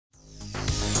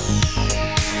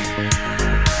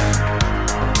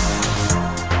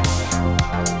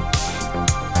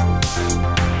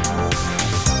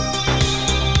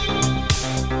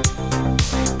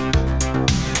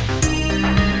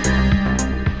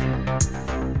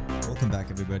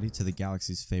everybody, to the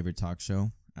galaxy's favorite talk show.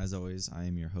 As always, I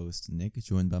am your host, Nick,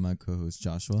 joined by my co-host,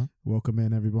 Joshua. Welcome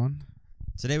in, everyone.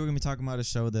 Today, we're going to be talking about a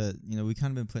show that, we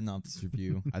kind of been putting off this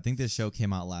review. I think this show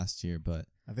came out last year, but...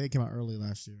 I think it came out early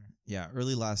last year. Yeah,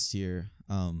 early last year.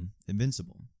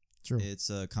 Invincible. True. It's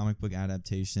a comic book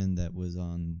adaptation that was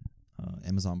on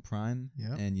Amazon Prime.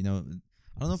 Yeah. And,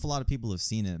 I don't know if a lot of people have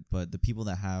seen it, but the people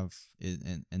that have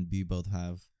it, and we both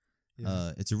have,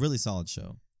 it's a really solid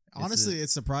show. Honestly, it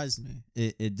surprised me.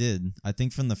 It did. I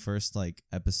think from the first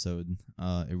episode,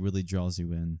 it really draws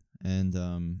you in,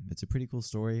 and it's a pretty cool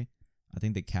story. I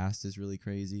think the cast is really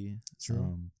crazy.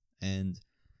 True. And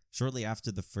shortly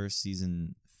after the first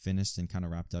season finished and kind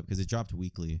of wrapped up, because it dropped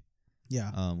weekly.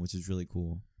 Yeah. Which is really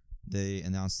cool. They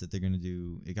announced that they're gonna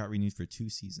do. It got renewed for 2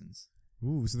 seasons.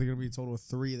 Ooh, so they're gonna be a total of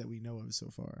 3 that we know of so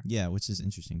far. Yeah, which is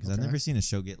interesting because I've never seen a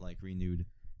show get renewed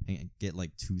and get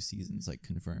 2 seasons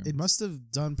confirmed. It must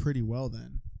have done pretty well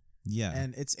then. Yeah.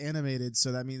 And it's animated,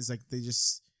 so that means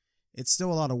it's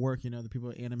still a lot of work, the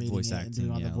people animating voice it acting, and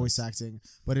doing all the voice acting,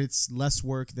 but it's less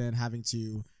work than having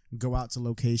to go out to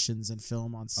locations and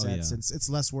film on sets. It's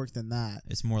less work than that.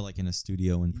 It's more like in a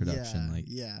studio in production.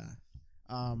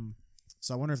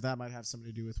 So I wonder if that might have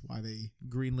something to do with why they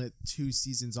greenlit 2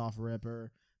 seasons off rip,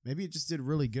 or maybe it just did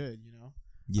really good,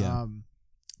 Yeah.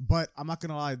 But I'm not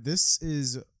gonna lie, this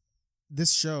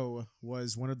show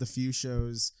was one of the few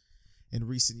shows in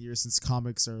recent years, since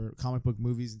comic book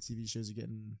movies and TV shows are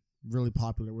getting really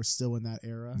popular. We're still in that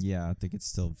era. Yeah, I think it's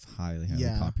still highly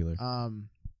popular.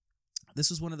 This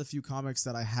was one of the few comics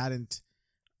that I hadn't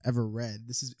ever read.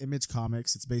 This is Image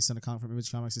Comics. It's based on a comic from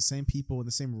Image Comics. The same people and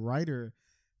the same writer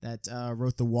that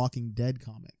wrote the Walking Dead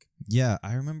comic. Yeah,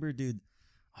 I remember, dude.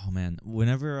 Oh man,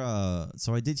 whenever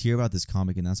so I did hear about this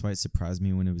comic, and that's why it surprised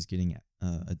me when it was getting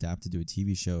adapted to a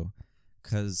TV show.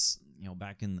 Because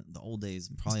back in the old days,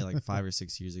 probably 5 or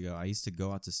 6 years ago, I used to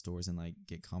go out to stores and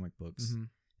get comic books,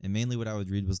 and mainly what I would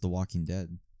read was The Walking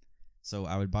Dead. So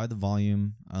I would buy the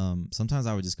volume. Sometimes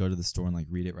I would just go to the store and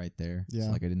read it right there. Yeah.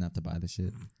 So I didn't have to buy the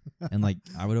shit. And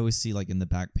I would always see in the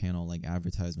back panel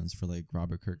advertisements for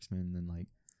Robert Kirkman and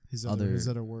his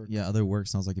other work. Yeah, other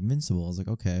works. And I was like, Invincible. I was like,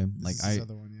 okay. His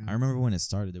other one, I remember when it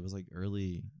started. It was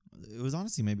early. It was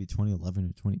honestly maybe 2011 or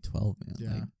 2012, man.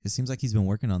 Yeah. It seems like he's been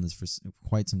working on this for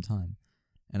quite some time.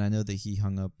 And I know that he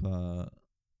hung up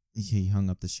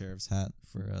the sheriff's hat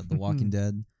for The Walking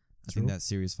Dead. I think that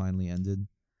series finally ended.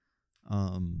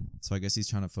 So I guess he's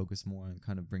trying to focus more on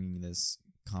kind of bringing this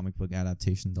comic book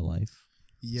adaptation to life.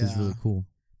 Yeah. Which is really cool.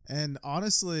 And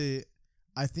honestly,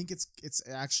 I think it's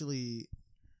actually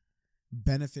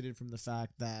benefited from the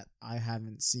fact that I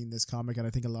haven't seen this comic, and I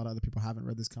think a lot of other people haven't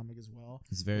read this comic as well.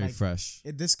 It's very fresh.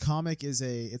 This comic is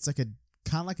it's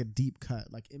kind of like a deep cut.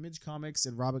 Image Comics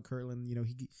and Robert Kirkman,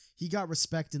 he got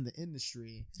respect in the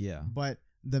industry. Yeah. But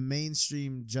the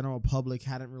mainstream general public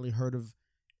hadn't really heard of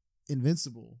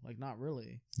Invincible, not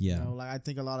really. Yeah. I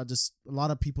think a lot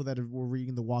of people that were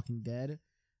reading The Walking Dead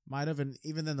might have, and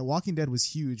even then, The Walking Dead was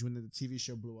huge when the TV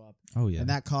show blew up. Oh yeah, and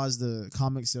that caused the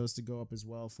comic sales to go up as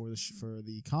well for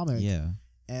the comic. Yeah,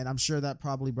 and I'm sure that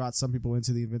probably brought some people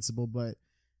into the Invincible. But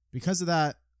because of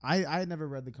that, I had never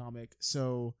read the comic.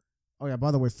 So,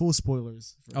 by the way, full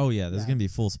spoilers. There's gonna be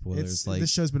full spoilers. This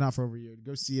show's been out for over a year.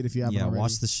 Go see it if you haven't already.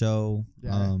 Watch the show.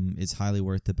 Yeah. It's highly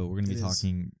worth it. But we're gonna be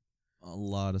talking a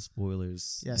lot of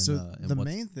spoilers. Yeah. So the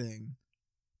main thing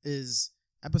is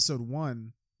episode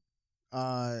 1.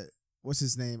 What's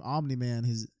his name? Omni-Man,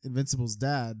 his Invincible's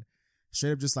dad,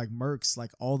 straight up just murks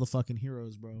all the fucking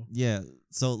heroes, bro. Yeah.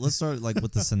 So let's start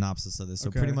with the synopsis of this.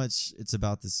 So pretty much it's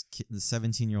about this kid, the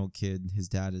 17-year-old kid. His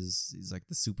dad he's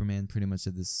the Superman pretty much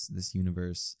of this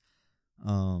universe.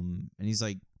 And he's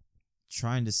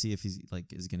trying to see if he's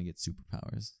is gonna get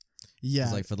superpowers.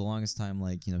 Yeah. For the longest time,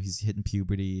 he's hitting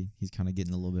puberty. He's kind of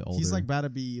getting a little bit older. He's about to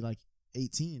be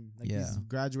 18. Yeah. He's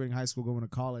graduating high school, going to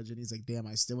college, and he's damn,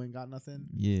 I still ain't got nothing.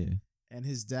 Yeah. And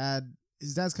his dad's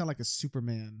kind of like a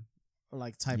Superman or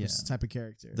type of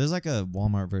character. There's a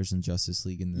Walmart version Justice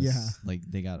League in this. Yeah.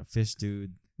 They got a fish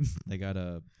dude. They got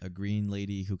a green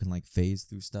lady who can phase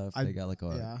through stuff. They got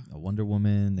a Wonder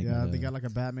Woman. They got a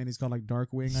Batman. He's called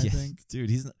Darkwing, I think. Dude,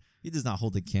 he does not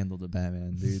hold a candle to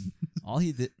Batman, dude. All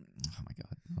he did. Oh my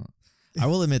god. I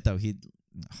will admit though,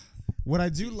 what I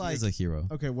do he's a hero.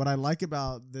 Okay, what I like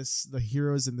about the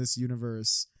heroes in this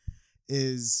universe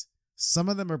is some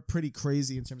of them are pretty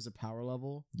crazy in terms of power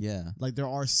level. Yeah. There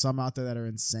are some out there that are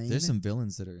insane. There's some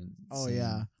villains that are insane. Oh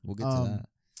yeah. We'll get to that.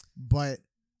 But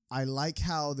I like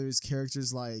how there's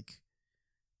characters like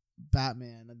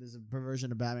Batman. There's a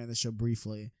version of Batman in the show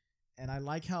briefly. And I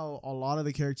like how a lot of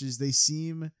the characters, they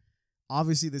seem,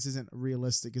 obviously this isn't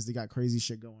realistic because they got crazy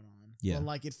shit going on. Yeah. But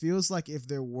like it feels like if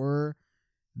there were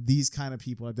these kind of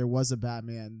people, like there was a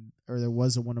Batman or there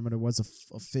was a Wonder Woman, there was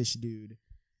a fish dude,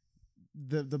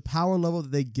 the power level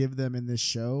that they give them in this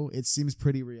show, it seems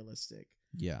pretty realistic.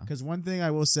 Yeah. Because one thing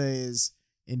I will say is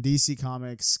in DC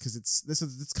Comics, because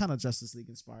it's kind of Justice League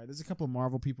inspired. There's a couple of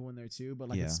Marvel people in there too, but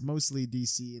like it's mostly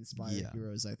DC inspired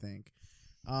heroes, I think.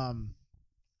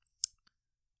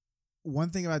 One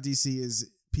thing about DC is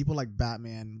people like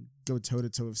Batman go toe to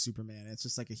toe with Superman. It's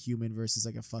just like a human versus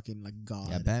like a fucking like god.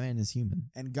 Yeah, Batman is human.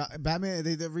 And Batman,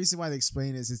 the reason why they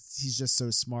explain is he's just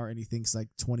so smart and he thinks like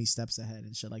 20 steps ahead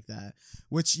and shit like that.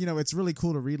 Which, you know, it's really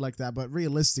cool to read like that, but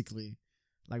realistically,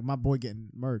 like my boy getting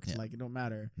murked, like it don't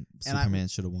matter. Superman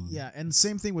should have won. Yeah, and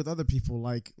same thing with other people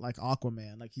like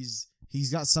Aquaman. Like he's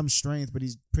got some strength, but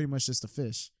he's pretty much just a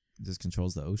fish. Just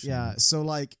controls the ocean. Yeah, so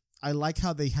like I like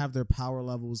how they have their power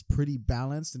levels pretty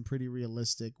balanced and pretty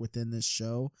realistic within this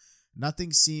show.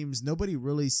 Nobody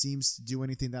really seems to do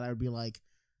anything that I would be like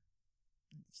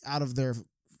out of their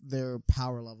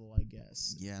power level, I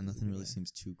guess. Yeah, nothing really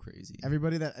seems too crazy.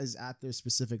 Everybody that is at their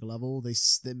specific level, they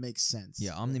make sense.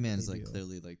 Yeah, Omni-Man is like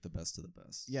clearly like the best of the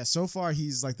best. Yeah, so far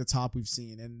he's like the top we've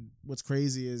seen. And what's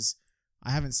crazy is I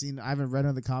haven't read any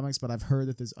of the comics, but I've heard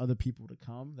that there's other people to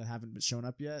come that haven't been shown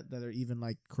up yet that are even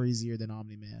like crazier than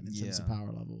Omni-Man in terms of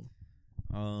power level.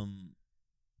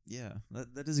 Yeah,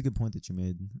 that is a good point that you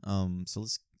made. So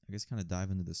let's, I guess, kind of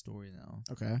dive into the story now.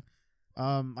 Okay.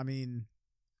 I mean,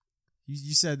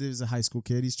 you said there's a high school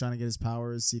kid. He's trying to get his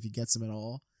powers, see if he gets them at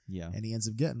all. Yeah. And he ends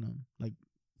up getting them, like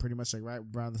pretty much like right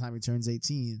around the time he turns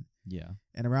 18. Yeah.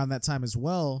 And around that time as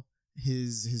well,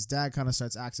 his dad kind of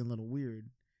starts acting a little weird.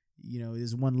 You know,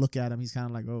 there's one look at him, he's kind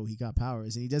of like, oh, he got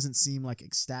powers, and he doesn't seem like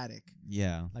ecstatic.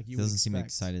 Yeah, like you doesn't seem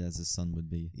excited as his son would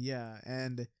be. Yeah,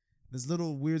 and there's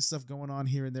little weird stuff going on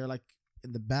here and there, like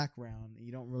in the background.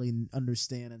 You don't really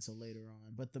understand until later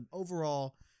on. But the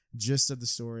overall gist of the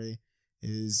story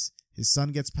is his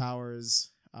son gets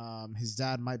powers. His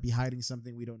dad might be hiding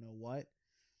something, we don't know what.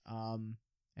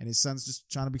 And his son's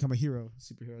just trying to become a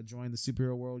superhero, join the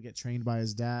superhero world, get trained by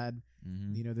his dad.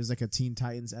 Mm-hmm. You know, there's like a Teen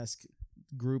Titans-esque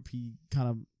group he kind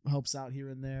of helps out here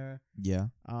and there. Yeah.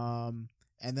 And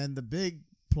then the big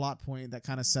plot point that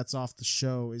kind of sets off the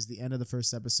show is the end of the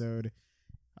first episode.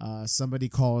 Somebody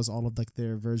calls all of like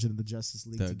their version of the Justice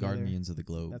League together. Guardians of the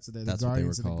Globe. That's what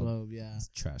Guardians of the Globe. Yeah. It's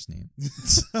a trash name.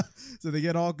 So they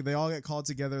all get called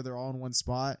together. They're all in one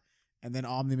spot, and then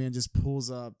Omni-Man just pulls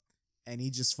up, and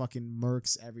he just fucking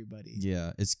murks everybody.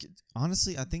 Yeah. It's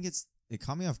honestly, I think it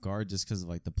caught me off guard just because of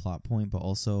like the plot point, but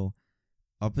also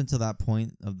up until that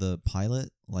point of the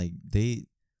pilot, like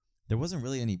there wasn't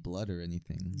really any blood or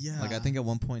anything. Yeah. Like I think at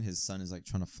one point his son is like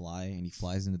trying to fly and he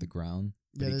flies into the ground.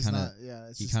 Yeah, he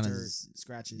it's just dirt,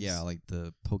 scratches. Yeah, like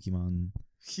the Pokemon,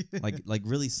 like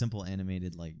really simple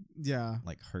animated like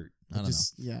hurt. I don't know.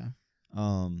 Yeah.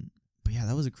 But yeah,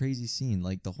 that was a crazy scene.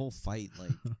 Like the whole fight, like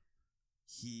oh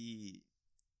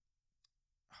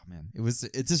man,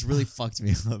 it just really fucked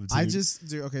me up.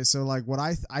 Dude. Okay, so like what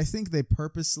I think they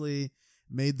purposely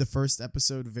made the first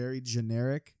episode very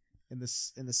generic in the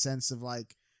sense of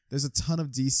like there's a ton of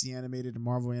DC animated and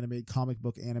Marvel animated, comic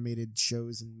book animated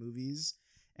shows and movies,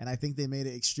 and I think they made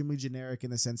it extremely generic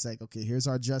in the sense like, okay, here's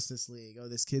our Justice League. Oh,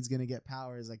 this kid's gonna get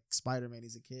powers like Spider-Man.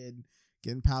 He's a kid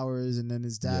getting powers, and then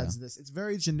his dad's this. It's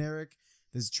very generic.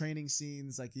 There's training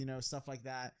scenes, like, you know, stuff like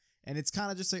that, and it's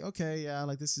kind of just like, okay, yeah,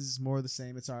 like this is more of the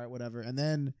same. It's all right, whatever, and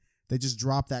then they just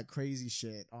drop that crazy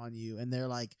shit on you, and they're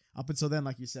like, up until then,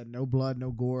 like you said, no blood,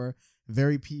 no gore,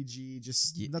 very PG,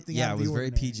 just nothing. Yeah, out of the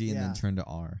ordinary. Very PG, and then turned to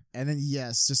R. And then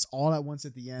just all at once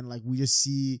at the end, like we just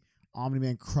see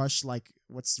Omni-Man crush like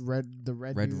what's Red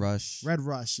Rush. Red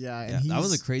Rush, yeah. And that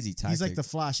was a crazy tactic. He's like the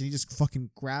Flash, and he just fucking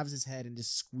grabs his head and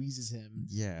just squeezes him.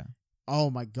 Yeah. Oh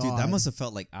my god, dude, that must have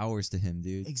felt like hours to him,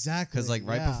 dude. Exactly. Because like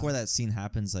right before that scene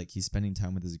happens, like he's spending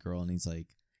time with his girl, and he's like,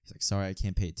 sorry, I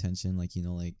can't pay attention. Like, you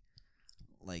know,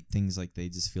 like things like they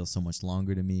just feel so much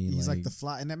longer to me. He's like the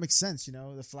Flash, and that makes sense. You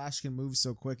know, the Flash can move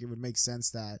so quick; it would make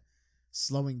sense that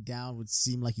slowing down would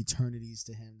seem like eternities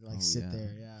to him to like sit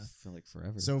there. Yeah, I feel like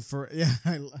forever. So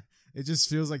it just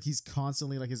feels like he's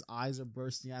constantly like his eyes are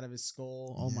bursting out of his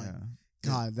skull. Oh my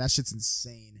god, that shit's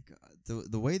insane. God,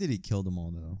 the way that he killed them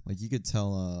all though, like you could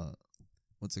tell.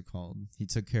 What's it called? He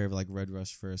took care of like Red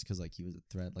Rush first because like he was a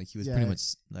threat. Like he was pretty much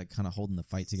like kind of holding the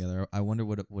fight together. I wonder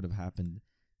what would have happened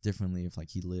differently if like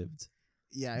he lived.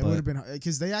 Yeah, it would have been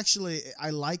because they actually. I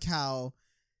like how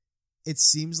it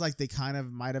seems like they kind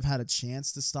of might have had a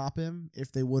chance to stop him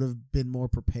if they would have been more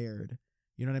prepared.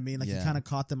 You know what I mean? Like he kind of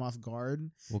caught them off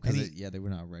guard. Well, because they were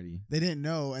not ready. They didn't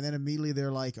know, and then immediately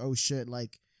they're like, "Oh shit!"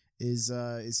 Like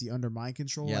is he under mind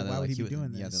control? Yeah, Like, why would he be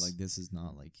doing Yeah, this? they're like, this is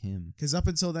not like him. Because up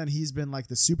until then, he's been like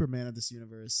the Superman of this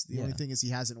universe. The Yeah. only thing is he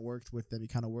hasn't worked with them. He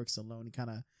kind of works alone. He kind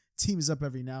of teams up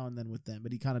every now and then with them,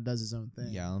 but he kind of does his own thing.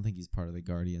 Yeah, I don't think he's part of the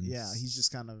Guardians. Yeah, he's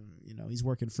just kind of, he's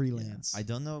working freelance. Yeah. I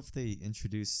don't know if they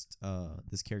introduced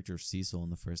this character Cecil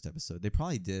in the first episode. They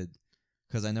probably did,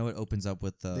 because I know it opens up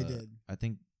with They did. I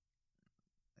think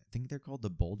they're called the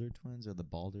Boulder Twins or the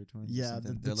Balder Twins. Yeah,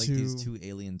 they're like these two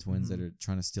alien twins that are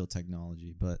trying to steal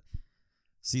technology. But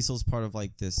Cecil's part of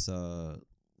like this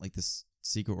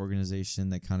secret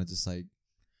organization that kind of just like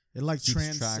it like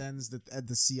keeps transcends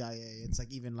the CIA. It's like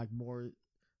even like more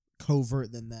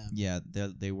covert than them. Yeah,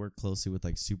 they work closely with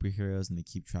like superheroes and they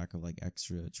keep track of like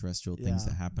extraterrestrial things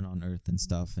that happen on Earth and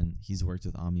stuff. And he's worked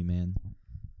with Omni-Man.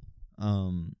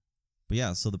 But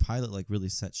yeah, so the pilot like really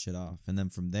set shit off, and then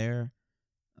from there.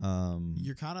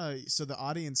 You're kind of so the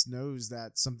audience knows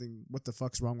that what the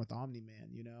fuck's wrong with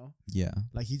Omni-Man, Yeah,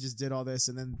 like he just did all this,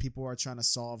 and then people are trying to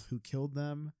solve who killed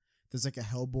them. There's like a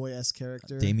Hellboy-esque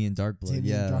character, Damien Darkblood.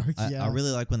 Dark, I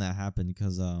really like when that happened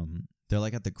because they're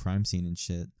like at the crime scene and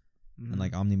shit, and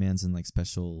like Omni-Man's in like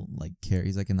special like care.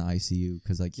 He's like in the ICU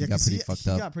because like he got pretty fucked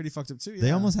up. He got pretty fucked up too. Yeah.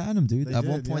 They almost had him, dude. At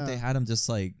one point yeah. they had him just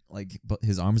like but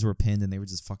his arms were pinned and they were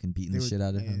just fucking beating the shit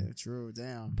out of him. True,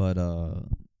 damn. But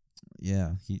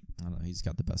yeah, I don't know, he's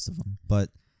got the best of them. But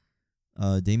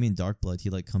Damien Darkblood, he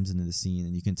like comes into the scene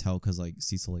and you can tell because like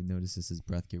Cecil like notices his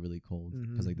breath get really cold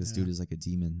because like this dude is like a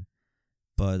demon.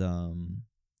 But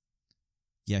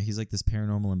yeah, he's like this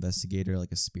paranormal investigator,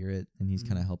 like a spirit, and he's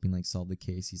kind of helping like solve the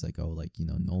case. He's like, oh, like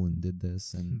Nolan did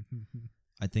this, and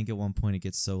I think at one point it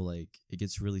gets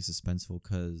really suspenseful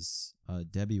because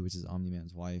Debbie, which is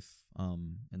Omni-Man's wife,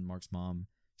 and Mark's mom,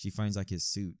 she finds like his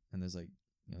suit and there's like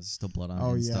there's still blood on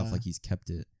it and stuff, like he's kept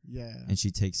it. Yeah. And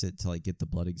she takes it to like get the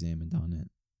blood examined on it.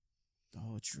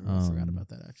 Oh, true. I forgot about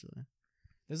that actually.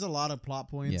 There's a lot of plot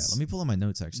points. Yeah, let me pull up my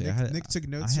notes actually. Nick took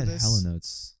notes. I had for this. hella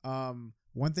notes.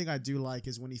 One thing I do like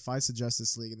is when he fights the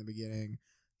Justice League in the beginning,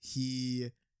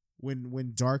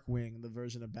 when Darkwing, the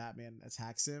version of Batman,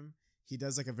 attacks him, he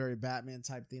does like a very Batman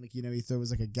type thing. Like, he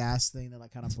throws like a gas thing that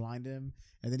like kind of blind him,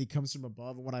 and then he comes from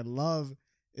above. And what I love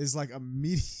is like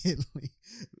immediately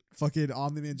fucking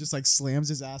Omni-Man just like slams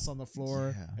his ass on the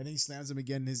floor, and then he slams him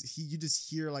again. You just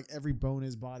hear like every bone in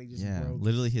his body just broke.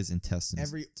 Literally his intestines,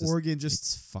 every organ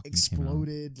just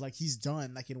exploded. Like he's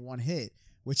done like in one hit,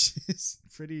 which is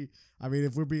pretty. I mean,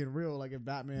 if we're being real, like if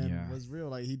Batman was real,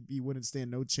 like he wouldn't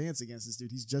stand no chance against this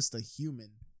dude. He's just a human.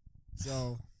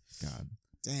 So God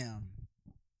damn.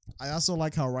 I also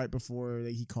like how right before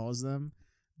he calls them,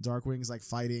 Darkwing's like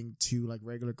fighting two like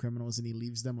regular criminals and he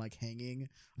leaves them like hanging.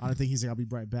 I don't think he's like, I'll be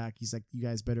right back. He's like, you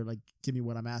guys better like give me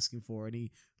what I'm asking for, and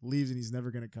he leaves and he's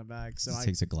never gonna come back. So he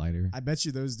takes a glider. I bet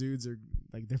you those dudes are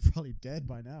like they're probably dead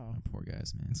by now. Oh, poor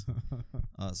guys, man.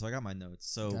 So I got my notes.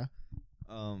 So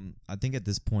I think at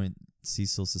this point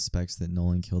Cecil suspects that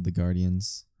Nolan killed the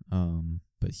Guardians.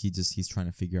 But he's trying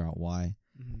to figure out why.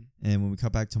 And when we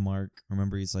cut back to Mark,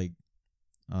 remember he's like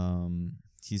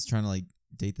he's trying to like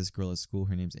date this girl at school.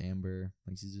 Her name's Amber.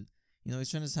 Like she's, he's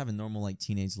trying to just have a normal like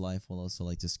teenage life while also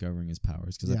like discovering his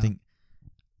powers. Because I think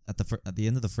at the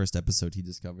end of the first episode, he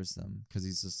discovers them because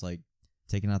he's just like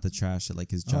taking out the trash at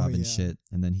like his job and shit,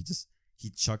 and then he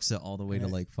chucks it all the way to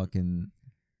like fucking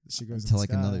she goes to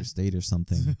like another state or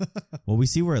something. Well, we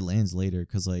see where it lands later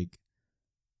because like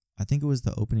I think it was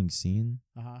the opening scene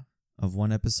of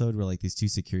one episode where like these two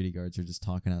security guards are just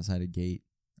talking outside a gate,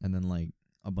 and then like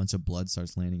a bunch of blood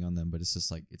starts landing on them, but it's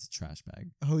just like it's a trash bag.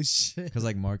 Oh shit! Because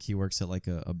like Mark, he works at like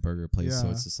a burger place, so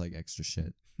it's just like extra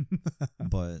shit.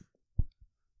 But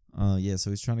yeah, so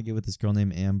he's trying to get with this girl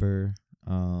named Amber.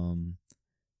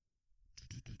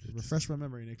 Refresh my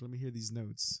memory, Nick. Let me hear these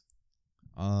notes.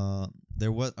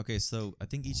 There was so I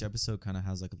think each episode kind of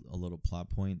has like a little plot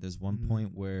point. There's one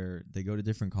point where they go to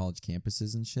different college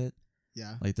campuses and shit.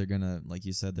 Yeah, like they're gonna, like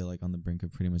you said, they're like on the brink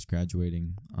of pretty much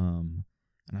graduating.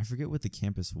 And I forget what the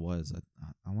campus was.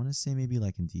 I want to say maybe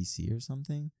like in DC or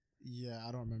something. Yeah,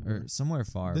 I don't remember. Or somewhere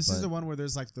far. This is the one where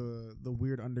there's like the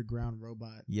weird underground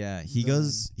robot. Yeah, he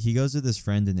goes with his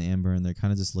friend and Amber, and they're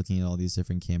kind of just looking at all these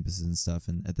different campuses and stuff.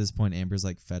 And at this point, Amber's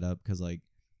like fed up because like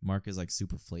Mark is like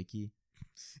super flaky,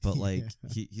 but like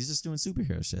he's just doing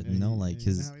superhero shit, like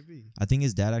I think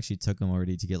his dad actually took him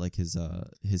already to get like his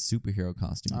superhero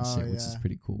costume and shit, which is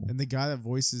pretty cool. And the guy that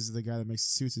voices the guy that makes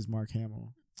the suits is Mark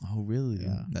Hamill. Oh really?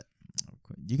 Yeah.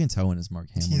 You can tell when it's Mark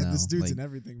Hamill now. This dude's like, in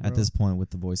everything, bro. At this point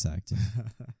with the voice acting.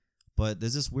 But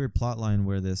there's this weird plot line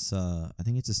where this I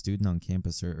think it's a student on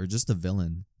campus or just a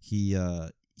villain. He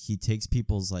takes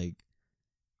people's like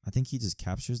I think he just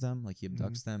captures them, like he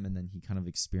abducts them, and then he kind of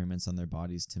experiments on their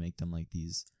bodies to make them like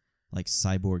these like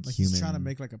cyborg Like human. he's trying to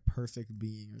make like a perfect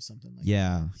being or something like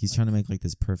yeah, that. he's trying to make like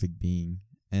this perfect being.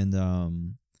 And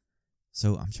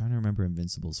so I'm trying to remember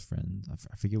Invincible's friend.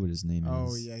 I forget what his name is.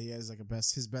 Oh yeah, he has like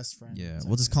his best friend. Yeah, It's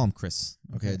we'll just like- call him Chris.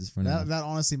 Okay, just for now. That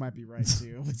honestly might be right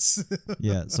too.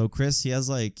 Yeah, so Chris, he has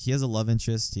a love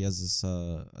interest. He has this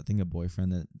I think a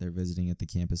boyfriend that they're visiting at the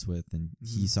campus with, and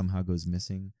he somehow goes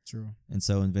missing. True. And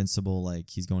so Invincible, like,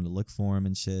 he's going to look for him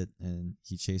and shit, and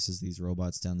he chases these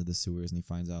robots down to the sewers, and he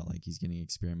finds out like he's getting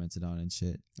experimented on and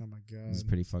shit. Oh my god. It's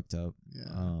pretty fucked up.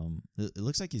 Yeah. It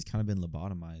looks like he's kind of been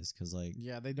lobotomized because like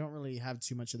Yeah, they don't really have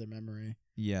too much of their memory.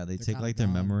 yeah, they They're take kinda like their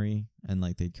gone. memory and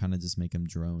like they kind of just make them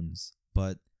drones.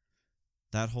 But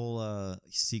that whole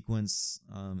sequence,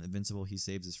 Invincible, he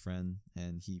saves his friend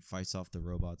and he fights off the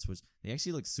robots, which they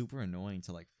actually look super annoying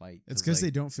to like fight. It's because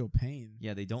like, they don't feel pain.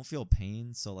 yeah, they don't feel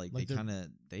pain, so like Like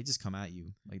they just come at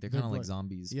you, like they're They're kind of like like-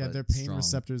 zombies. Yeah, but their pain strong.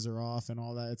 receptors are off and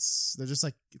all that. They're just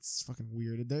like it's fucking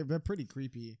weird. They're pretty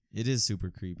creepy. It is super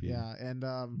creepy. Yeah, and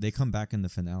they come back in the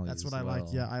finale. that's as what I like.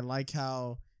 well. Yeah, I like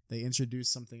how they introduce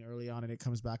something early on and it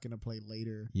comes back into play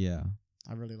later. Yeah.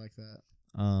 I really like that.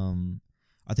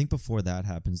 I think before that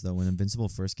happens though, when Invincible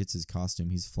first gets his costume,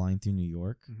 he's flying through New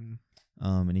York.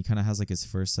 And he kind of has like his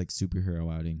first like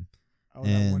superhero outing. Oh,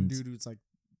 that one And- dude who's like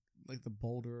the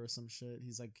boulder or some shit.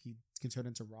 He's like he can turn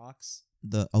into rocks.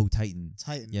 Titan.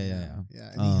 Titan. Yeah.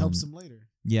 And he helps him later.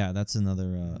 Yeah, that's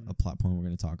another a plot point we're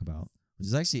going to talk about. Which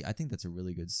is actually, I think that's a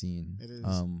really good scene. It is.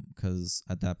 Because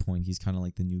at that point he's kind of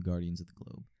like the new Guardians of the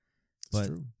Globe. But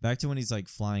true. back to when he's like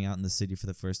flying out in the city for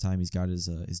the first time, he's got his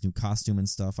new costume and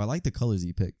stuff. I like the colors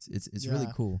he picked. It's really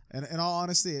Yeah. cool. And in all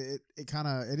honesty, it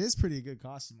is pretty good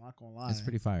costume. I'm not gonna lie. It's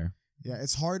pretty fire. Yeah,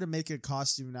 it's hard to make a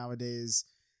costume nowadays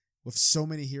with so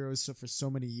many heroes for so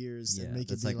many years Yeah, and make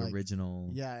it's it be like original.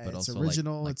 Yeah, but it's also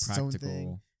original. Like It's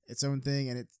practical. its own thing,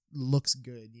 and it looks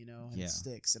good, and Yeah. it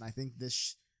sticks. And I think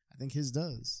I think his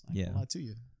does. I Yeah. can't lie to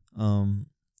you.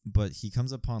 But he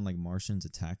comes upon like Martians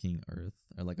attacking Earth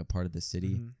or like a part of the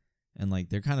city. Mhm. And like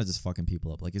they're kind of just fucking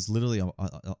people up. Like it's literally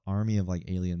a army of like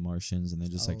alien Martians, and they're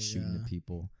just like Oh, shooting yeah. at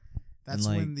people. That's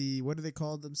like- when what do they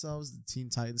call themselves? The Teen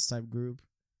Titans type group.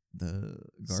 The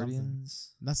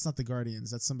Guardians. That's not the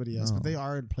Guardians. That's somebody else. But No. they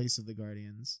are in place of the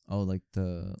Guardians. Oh, like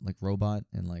the robot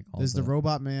and like all There's the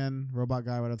robot man, robot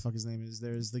guy, whatever the fuck his name is.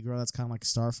 There's the girl that's kind of like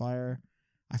Starfire.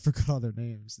 I forgot all their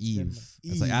names. It's been, Eve.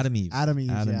 It's like Adam Eve. Adam Eve.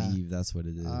 Adam yeah. Eve. That's what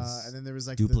it is. And then there was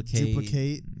like Duplicate. the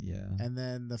Duplicate, Yeah. and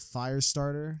then the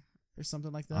Firestarter or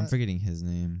something like that. I'm forgetting his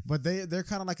name. But they're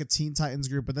kind of like a Teen Titans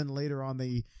group. But then later on,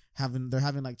 they're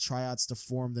having like tryouts to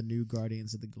form the new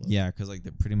Guardians of the Globe. Yeah, because like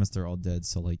they're all dead.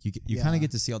 So like you Yeah. kind of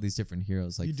get to see all these different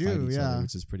heroes like You fight do, each yeah. other,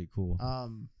 which is pretty cool.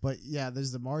 But yeah,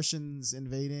 there's the Martians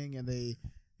invading, and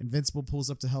Invincible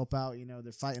pulls up to help out.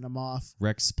 They're fighting them off.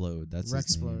 Rexplode. That's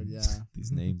his Rexplode, name. yeah.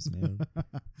 These names, man.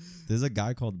 There's a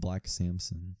guy called Black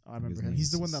Samson. I think his remember him. name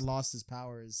He's the is. one that lost his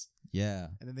powers, Yeah.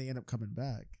 and then they end up coming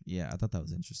back. Yeah, I thought that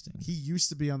was interesting. He used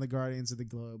to be on the Guardians of the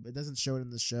Globe. It doesn't show it in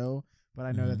the show, but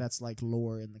I know that Mhm. that's like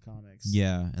lore in the comics.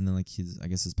 Yeah, and then like I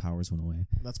guess his powers went away.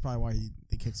 That's probably why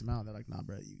they kicked him out. They're like, nah,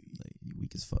 bro, you. Like you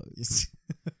weak as fuck.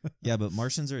 Yeah, but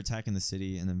Martians are attacking the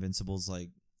city, and Invincible's like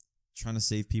trying to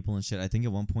save people and shit. I think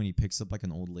at one point he picks up like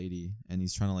an old lady, and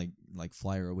he's trying to like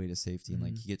fly her away to safety, and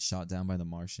like he gets shot down by the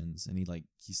Martians, and he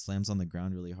slams on the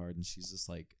ground really hard, and she's just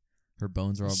like her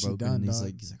bones are all She broken, done, and he's dog.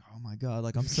 like, oh my god,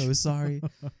 like I'm so sorry.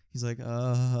 He's like,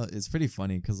 it's pretty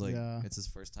funny because like Yeah. it's his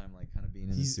first time like kind of being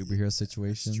in He's- a superhero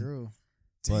situation. That's true.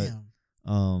 But-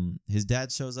 Damn. His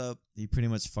dad shows up. He pretty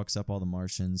much fucks up all the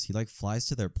Martians. He like flies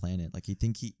to their planet. Like he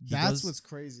That's goes, what's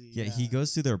crazy. yeah, he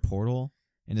goes through their portal,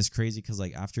 and it's crazy because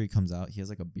like after he comes out, he has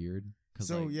like a beard.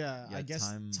 So like, I guess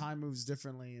time- time moves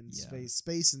differently in Yeah.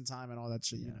 space and time and all that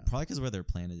shit. yeah, probably because where their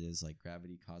planet is, like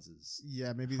gravity causes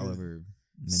Yeah, maybe however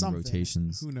many something.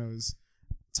 rotations. Who knows?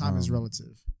 Time is Um,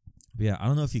 relative. But yeah, I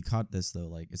don't know if you caught this though.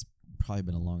 Like it's probably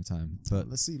been a long time, but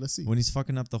Let's see. when he's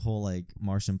fucking up the whole like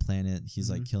Martian planet, he's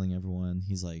like Mhm. killing everyone.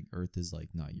 He's like, Earth is like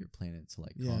not your planet to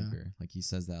like Yeah. conquer. Like he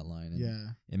says that line, and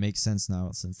Yeah, it makes sense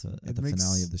now since at the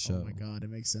finale of the show. Oh my god, it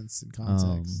makes sense in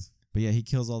context. But yeah, he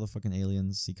kills all the fucking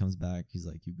aliens. He comes back. He's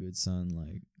like, "You good, son?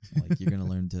 Like you're gonna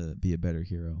learn to be a better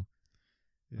hero."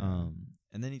 Yeah.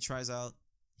 And then he tries out.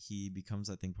 He becomes,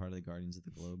 I think, part of the Guardians of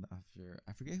the Globe. After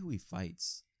I forget who he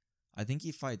fights. I think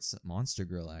he fights Monster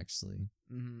Girl actually.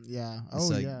 Yeah. It's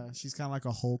like- Yeah. She's kind of like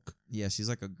a Hulk. Yeah, she's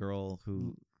like a girl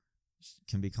who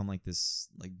can become like this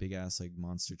like big ass like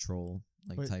monster troll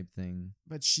like But- type thing.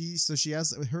 But she's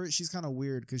kind of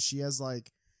weird because she has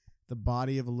like the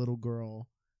body of a little girl,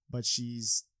 but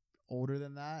she's older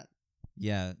than that.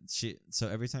 Yeah, so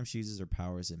every time she uses her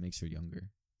powers, it makes her younger.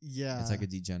 Yeah, It's like a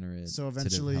degenerate. so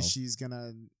eventually she's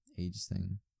gonna age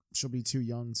thing. She'll be too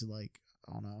young to like,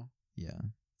 I don't know. Yeah,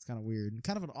 It's kind of weird.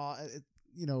 Kind of an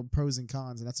odd, pros and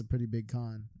cons, and that's a pretty big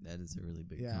con. that is a really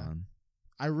big Yeah. con.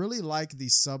 I really like the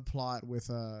subplot with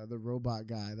the robot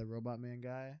guy, the robot man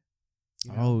guy.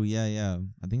 You know? Oh yeah.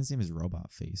 I think his name is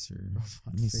Robot Face or Robot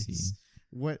let me Face. see.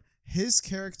 What his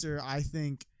character, I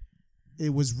think,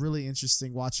 it was really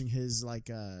interesting watching his like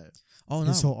Oh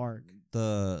his no, whole arc.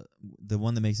 the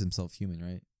one that makes himself human,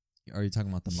 right? Are you talking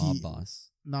about the mob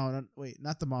boss? No, wait,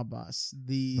 not the mob boss.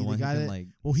 The one guy who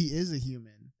can, that he is a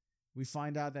human. We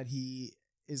find out that he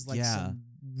is like Yeah. some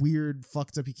weird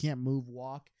fucked up. He can't move,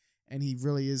 walk, and he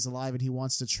really is alive. And he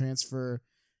wants to transfer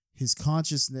his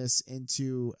consciousness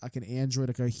into like an android,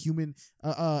 like a human,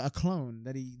 a clone.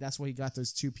 That's why he got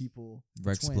those two people.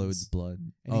 Rexplode's blood.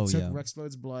 And he took yeah,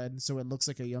 Rexplode's blood, so it looks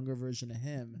like a younger version of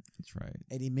him. that's right.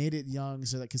 And he made it young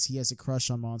so that because he has a crush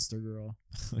on Monster Girl.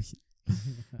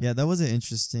 Yeah, that was an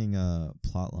interesting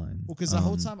plot line. Well, because the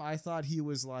whole time I thought he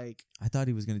was like, I thought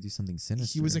he was gonna do something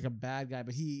sinister. he was like a bad guy,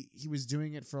 but he was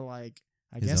doing it for like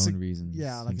his guess own reasons.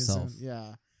 yeah, like himself. his own,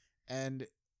 yeah. And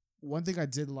one thing I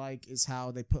did like is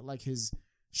how they put like his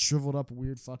shriveled up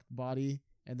weird fucked body,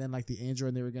 and then like the android,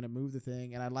 and they were gonna move the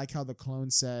thing, and I like how the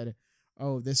clone said,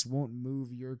 "Oh, this won't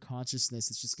move your consciousness;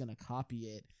 it's just gonna copy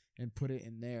it and put it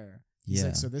in there." He's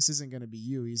like, "So this isn't gonna be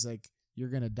you." He's like, "You're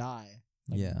gonna die."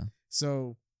 Like, yeah.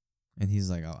 So. And he's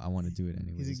like, I want to do it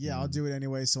anyway. He's like, yeah, I'll do it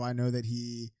anyway, so I know that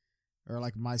or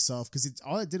like myself, because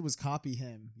all it did was copy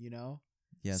him,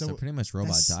 Yeah, so pretty much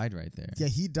Robot died right there. Yeah,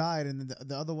 he died, and then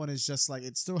the other one is just like,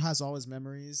 it still has all his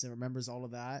memories and remembers all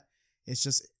of that. It's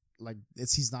just like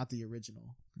he's not the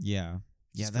original. Yeah,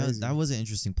 It's that was an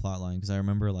interesting plot line because I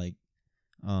remember like,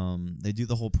 they do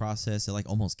the whole process. It like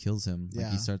almost kills him. Like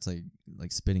Yeah. he starts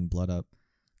like spitting blood up.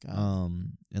 God.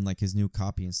 And like his new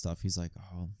copy and stuff. He's like,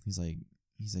 he's like,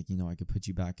 I could put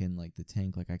you back in like the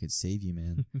tank, like I could save you,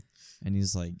 man. And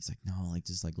he's like, no, like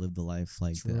just like live the life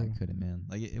like that I couldn't, man.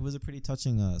 Like it was a pretty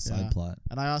touching side plot.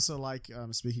 And I also like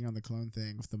speaking on the clone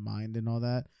thing with the mind and all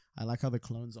that. I like how the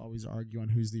clones always argue on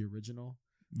who's the original.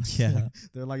 Yeah,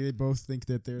 they're like they both think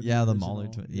that they're the original. Mahler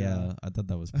twin. Yeah, I thought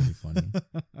that was pretty funny.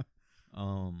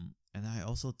 And I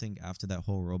also think after that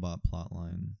whole robot plot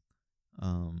line,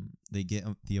 they get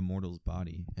the Immortal's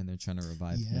body and they're trying to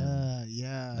revive him.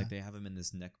 Yeah. Like they have him in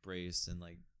this neck brace and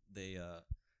like they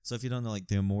so if you don't know, like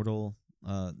the Immortal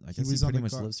I guess he pretty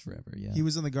much lives forever. Yeah. He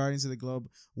was on the Guardians of the Globe.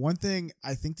 One thing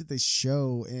I think that they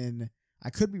show in, I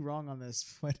could be wrong on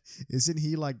this, but isn't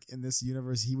he like in this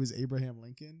universe he was Abraham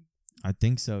Lincoln? I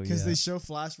think so, Because they show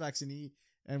flashbacks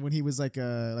and when he was like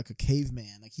a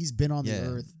caveman, like he's been on the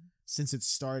earth since it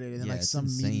started, and then like some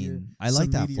meteor. I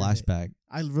like that flashback.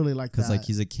 I really like that because like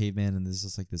he's a caveman, and there's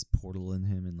just like this portal in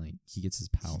him, and like he gets his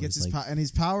power. He gets his power, and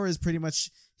his power is pretty much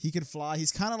he can fly.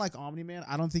 He's kind of like Omni-Man.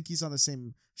 I don't think he's on the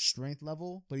same strength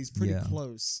level, but he's pretty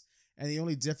close. And the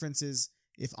only difference is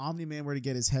if Omni-Man were to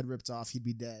get his head ripped off, he'd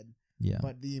be dead. Yeah.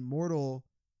 But the Immortal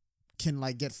can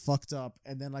like get fucked up,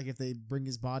 and then like if they bring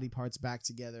his body parts back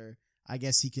together, I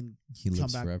guess he can come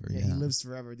lives back forever. Yeah, he lives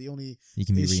forever. The only he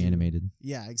can be reanimated.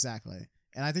 Yeah, exactly.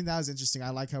 And I think that was interesting.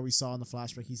 I like how we saw in the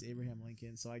flashback he's Abraham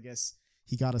Lincoln. So I guess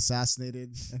he got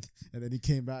assassinated, and then he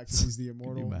came back because he's the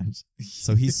Immortal.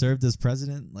 So he served as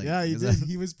president. Like, yeah, he did.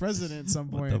 He was president at some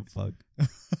point. What the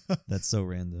fuck? That's so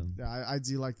random. Yeah, I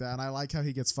do like that, and I like how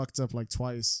he gets fucked up like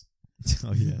twice.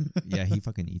 Oh yeah, yeah. He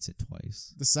fucking eats it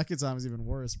twice. The second time is even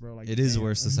worse, bro. Like it is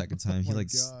worse the second time. He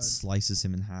like God. slices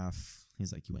him in half.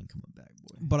 He's like, "You ain't coming back,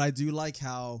 boy." But I do like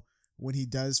how when he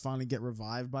does finally get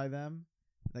revived by them,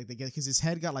 like they get because his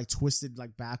head got like twisted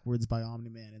like backwards by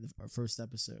Omni-Man in the first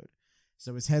episode,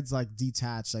 so his head's like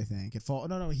detached. I think it fall.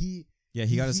 No, he got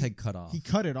his head cut off. He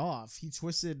cut it off. He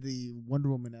twisted the Wonder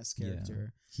Woman-esque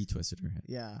character. Yeah, he twisted her head.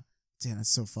 Yeah. Damn, that's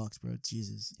so fucked, bro.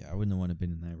 Jesus. Yeah, I wouldn't want to have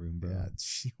been in that room, bro. Yeah,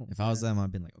 if I was them,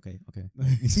 I'd been like, okay.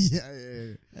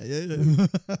 yeah.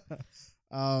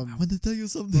 I want to tell you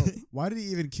something. Bro, why did he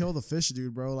even kill the fish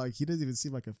dude, bro? Like, he doesn't even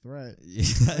seem like a threat. Yeah.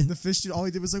 Like, the fish dude, all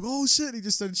he did was like, oh shit. He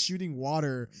just started shooting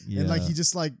water. Yeah. And like, he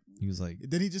was like,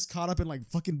 then he just caught up and like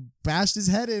fucking bashed his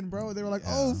head in, bro. They were like,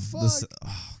 oh fuck.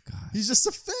 Oh god. He's just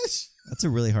a fish. That's a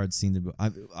really hard scene to.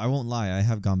 I won't lie. I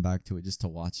have gone back to it just to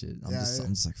watch it. I'm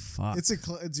just like, fuck. It's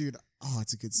dude. Oh,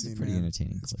 it's a good scene. It's pretty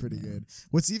entertaining. It's pretty good.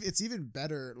 It's even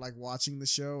better like watching the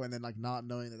show and then like not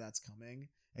knowing that that's coming,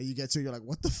 and you get to it, you're like,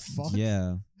 what the fuck?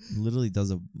 Yeah, it literally does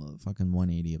a fucking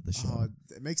 180 of the show. Oh,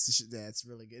 it makes the yeah, it's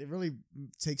really good. It really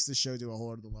takes the show to a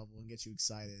whole other level and gets you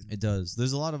excited. It does.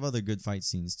 There's a lot of other good fight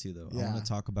scenes too, though. Yeah. I want to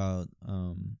talk about.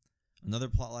 Another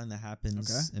plotline that happens.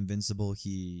 Okay. Invincible.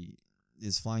 He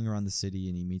is flying around the city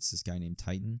and he meets this guy named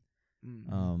Titan.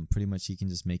 Mm-hmm. Pretty much he can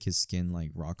just make his skin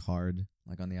like rock hard,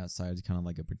 like on the outside, kind of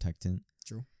like a protectant.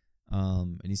 True.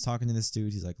 And he's talking to this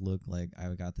dude. He's like, "Look, like I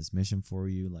got this mission for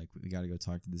you. Like we got to go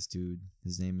talk to this dude.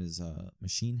 His name is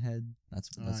Machine Head. That's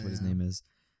what his name is.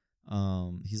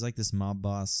 He's like this mob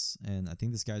boss, and I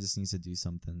think this guy just needs to do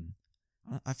something.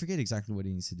 I forget exactly what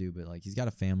he needs to do, but like he's got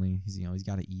a family. He's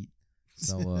got to eat.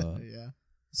 So yeah.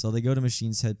 So they go to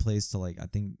Machine's Head place to like I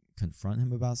think confront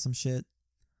him about some shit.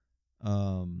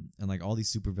 And like all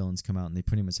these supervillains come out and they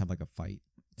pretty much have like a fight.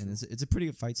 And it's a pretty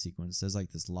good fight sequence. There's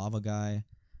like this lava guy.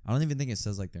 I don't even think it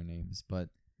says like their names, but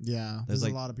yeah, there's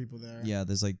like, a lot of people there. Yeah,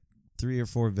 there's like 3 or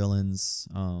 4 villains.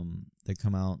 They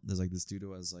come out. There's like this dude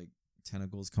who has like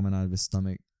tentacles coming out of his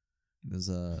stomach. There's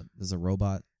a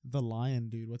robot. The lion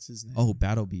dude, what's his name? Oh,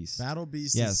 Battle Beast. Battle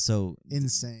Beast. Yeah, is so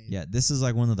insane. Yeah, this is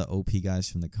like one of the OP guys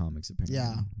from the comics apparently.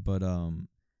 Yeah, but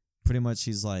pretty much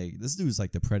he's like this dude's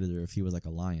like the Predator if he was like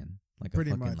a lion. Like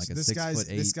pretty a fucking, much. like a this 6'8".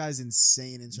 This guy's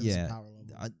insane in terms of power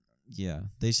level. Yeah,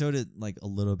 they showed it like a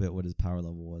little bit what his power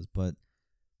level was, but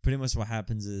pretty much what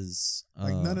happens is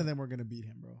like none of them were gonna beat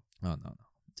him, bro. Oh no,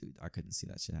 dude, I couldn't see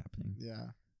that shit happening.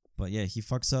 Yeah, but yeah, he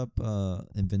fucks up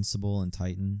Invincible and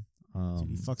Titan. Dude,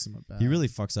 he fucks him up bad. He really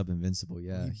fucks up Invincible.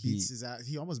 Yeah, he beats his ass.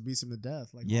 He almost beats him to death.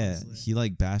 Like yeah, honestly. he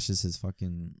like bashes his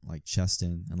fucking like chest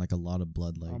in and like a lot of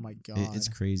blood. Like oh my god, it's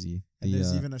crazy. And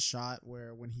there's even a shot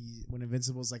where when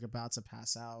Invincible's like about to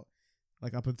pass out,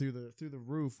 like up and through the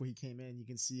roof where he came in, you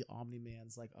can see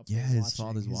Omni-Man's like up. Yeah, there his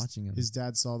father's watching him. His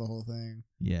dad saw the whole thing.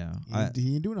 Yeah, he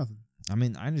didn't do nothing. I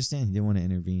mean, I understand he didn't want to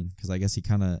intervene because I guess he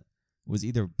kind of was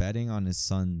either betting on his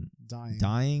son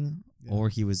dying yeah. or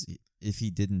he was. If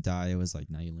he didn't die, it was like,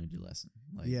 now you learned your lesson.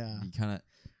 Like, yeah. He kind of,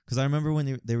 because I remember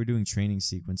when they were doing training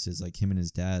sequences, like him and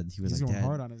his dad, he was He's like, going Dad,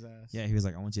 hard on his ass. Yeah, he was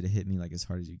like, I want you to hit me like as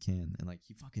hard as you can, and like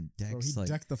he fucking decks. Bro, he like,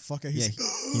 decked the fuck out. Yeah,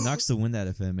 he knocks the wind out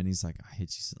of him, and he's like, I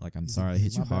hit you. Like I'm sorry, I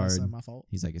hit you hard. Bad, my fault.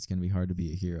 He's like, it's gonna be hard to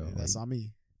be a hero. Yeah, that's on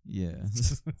me. Yeah.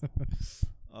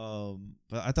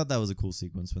 But I thought that was a cool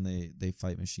sequence when they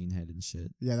fight Machine Head and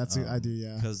shit. Yeah, that's I do.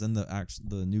 Yeah, because then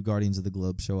the new Guardians of the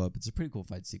Globe show up. It's a pretty cool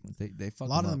fight sequence. They fuck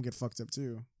a lot of them get fucked up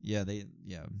too. Yeah,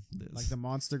 like the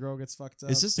monster girl gets fucked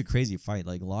up. It's just a crazy fight.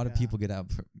 Like a lot of people get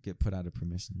put out of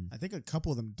permission. I think a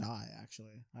couple of them die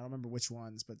actually. I don't remember which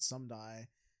ones, but some die.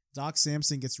 Doc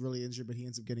Samson gets really injured, but he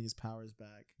ends up getting his powers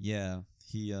back. Yeah,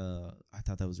 I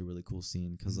thought that was a really cool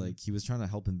scene because like he was trying to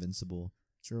help Invincible.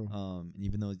 True. And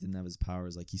even though he didn't have his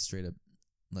powers, like he straight up,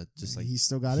 like just like he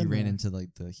still got he in ran there. into like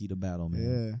the heat of battle,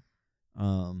 man.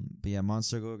 Yeah. But yeah,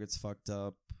 Monster Girl gets fucked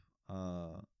up.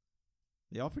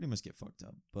 They all pretty much get fucked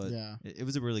up. But yeah, it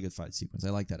was a really good fight sequence.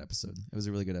 I like that episode. It was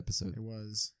a really good episode. It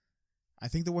was. I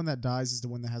think the one that dies is the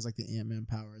one that has like the Ant-Man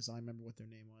powers. I don't remember what their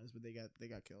name was, but they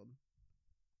got killed.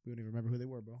 We don't even remember who they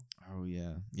were, bro. Oh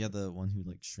yeah, the one who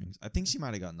like shrinks. I think she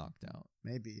might have got knocked out.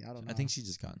 Maybe, I don't know. I think she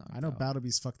just got knocked out. I know Battle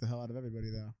Beast fucked the hell out of everybody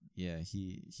though. Yeah,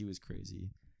 he was crazy.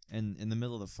 And in the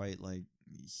middle of the fight, like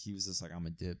he was just like, "I'm a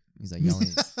dip." He's like yelling.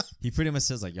 He pretty much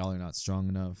says like, "Y'all are not strong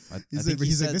enough." He's like,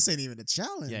 "This ain't even a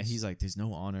challenge." Yeah, he's like, "There's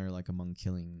no honor like among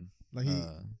killing." Like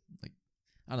like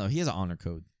I don't know. He has an honor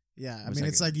code. Yeah, I mean,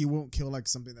 it's like you won't kill like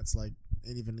something that's like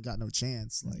ain't even got no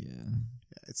chance. Like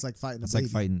it's like fighting. It's like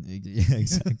fighting. Yeah,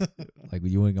 exactly. Like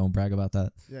you wouldn't gonna brag about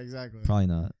that. Yeah, exactly. Probably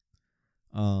not.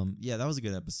 Yeah, that was a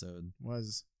good episode.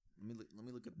 Was. Let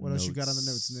me look at what else you got on the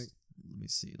notes, Nick? Let me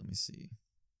see.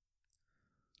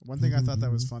 One thing I thought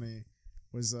that was funny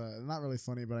was not really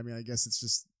funny, but I mean I guess it's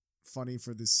just funny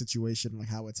for this situation, like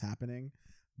how it's happening.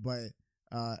 But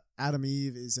Adam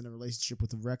Eve is in a relationship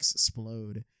with Rex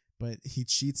Splode, but he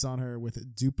cheats on her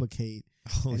with Duplicate,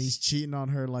 and he's cheating on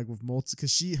her like with multiple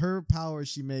because her power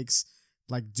she makes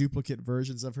like duplicate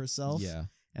versions of herself. Yeah,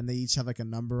 and they each have like a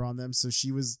number on them. So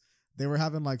they were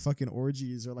having like fucking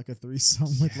orgies or like a threesome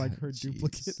with like her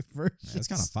duplicate version. That's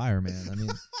kind of fire, man. I mean,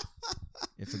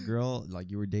 if a girl like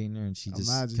you were dating her and she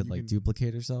just could like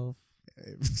duplicate herself. I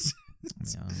mean,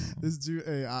 I don't know. This dude,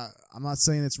 I'm not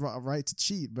saying it's right to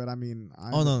cheat, but I mean,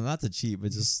 no, not to cheat,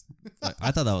 but just like,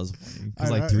 I thought that was funny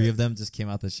because like 3 of them just came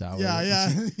out the shower. Yeah.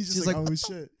 He's just like, oh what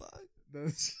shit.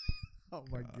 Oh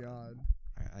my god.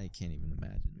 I can't even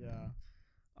imagine. Yeah.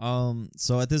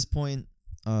 So at this point,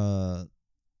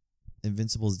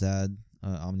 Invincible's dad,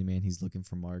 Omni-Man, he's looking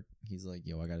for Mark. He's like,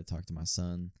 yo, I got to talk to my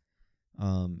son.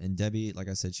 And Debbie, like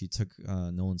I said, she took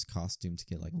Nolan's costume to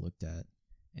get like looked at,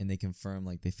 and they confirmed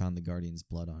like they found the Guardian's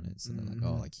blood on it. So they're like,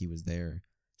 oh, like he was there.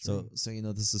 True. So you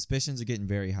know the suspicions are getting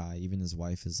very high. Even his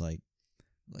wife is like,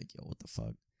 yo, what the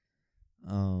fuck?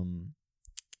 And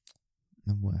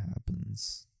what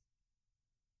happens?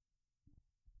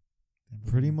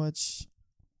 pretty much,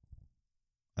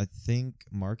 I think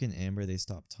Mark and Amber, they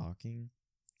stopped talking.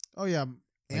 Oh yeah,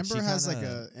 Amber has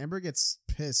kinda, Amber gets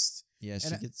pissed. Yeah, she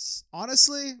gets.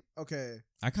 Honestly, okay.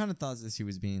 I kind of thought that she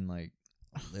was being like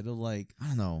a little like, I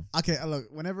don't know. Okay, look.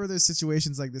 Whenever there's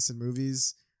situations like this in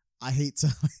movies, I hate to,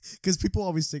 because people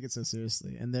always take it so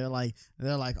seriously, and they're like,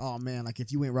 oh man, like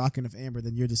if you ain't rocking with Amber,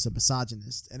 then you're just a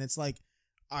misogynist, and it's like,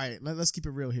 all right, let's keep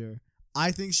it real here.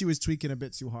 I think she was tweaking a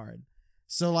bit too hard.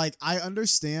 So like, I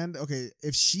understand. Okay,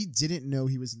 if she didn't know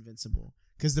he was invincible,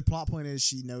 because the plot point is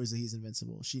she knows that he's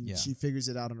invincible. She figures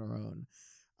it out on her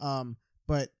own.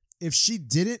 But if she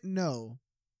didn't know,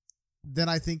 then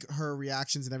I think her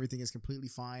reactions and everything is completely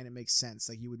fine. It makes sense.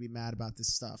 Like, you would be mad about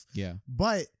this stuff. Yeah.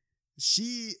 But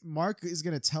Mark is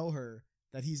gonna tell her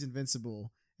that he's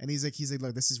invincible, and he's like,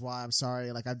 look, this is why I'm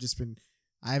sorry. Like,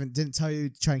 didn't tell you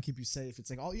to try and keep you safe. It's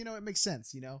like, oh, it makes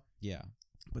sense, Yeah.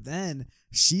 But then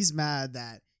she's mad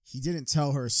that he didn't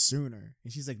tell her sooner,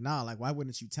 and she's like, nah, like, why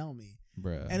wouldn't you tell me?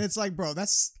 Bruh. And it's like, bro,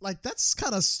 that's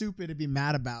kind of stupid to be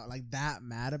mad about,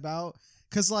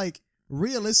 because like,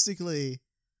 realistically,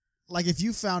 like, if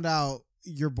you found out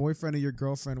your boyfriend or your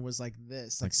girlfriend was like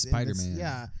this, like Spider-Man,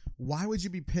 yeah, why would you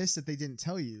be pissed that they didn't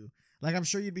tell you? Like, I'm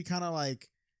sure you'd be kind of like,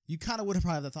 you kind of would have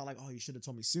probably thought like, oh, you should have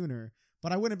told me sooner.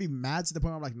 But I wouldn't be mad to the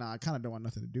point where I'm like, nah, I kind of don't want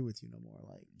nothing to do with you no more.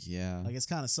 Like, yeah, like, it's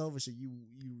kind of selfish that you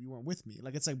weren't with me.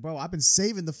 Like, it's like, bro, I've been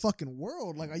saving the fucking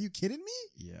world. Like, are you kidding me?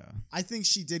 Yeah. I think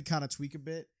she did kind of tweak a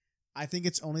bit. I think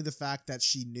it's only the fact that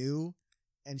she knew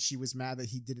and she was mad that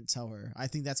he didn't tell her. I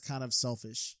think that's kind of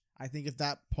selfish. I think if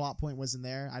that plot point wasn't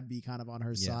there, I'd be kind of on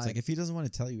her side. It's like, if he doesn't want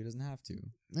to tell you, he doesn't have to.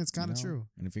 It's kind of true.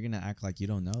 And if you're going to act like you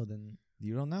don't know, then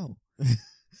you don't know.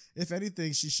 If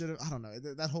anything, she should have, I don't know,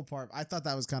 that whole part, I thought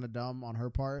that was kind of dumb on her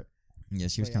part. Yeah,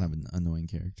 she was kind of an annoying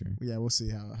character. Yeah, we'll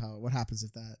see what happens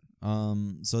with that.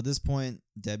 So at this point,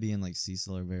 Debbie and like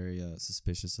Cecil are very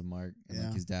suspicious of Mark, and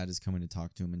like his dad is coming to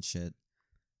talk to him and shit.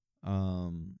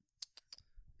 And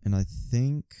I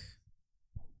think,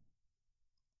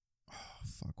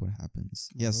 fuck, what happens?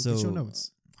 Yeah, so look at your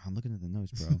notes. I'm looking at the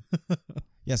notes, bro.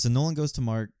 Yeah, so Nolan goes to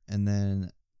Mark, and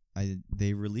then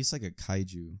they release like a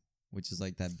kaiju, which is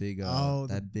like that big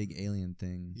big alien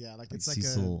thing. Yeah, like it's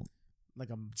Cecil, like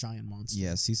a giant monster.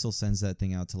 Yeah, Cecil sends that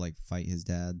thing out to like fight his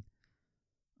dad.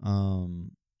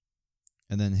 And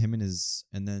then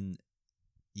and then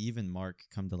Eve and Mark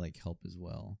come to like help as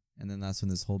well. And then that's when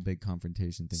this whole big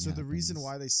confrontation thing happens. The reason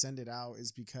why they send it out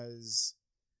is because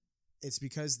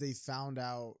they found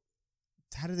out.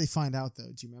 How did they find out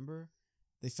though? Do you remember?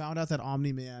 They found out that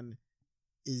Omni-Man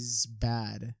is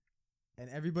bad, and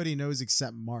everybody knows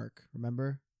except Mark.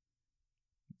 Remember?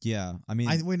 Yeah, I mean,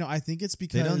 I think it's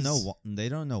because they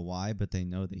don't know why, but they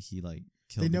know that he like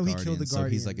killed. They know he killed the Guardians, so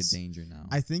he's like a danger now.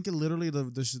 I think literally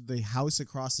the house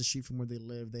across the street from where they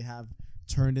live, they have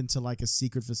turned into like a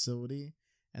secret facility,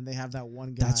 and they have that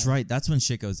one guy. That's right. That's when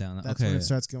shit goes down. That's when it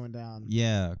starts going down.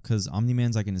 Yeah, because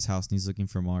Omni-Man's like in his house and he's looking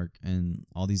for Mark and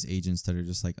all these agents that are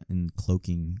just like in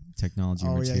cloaking technology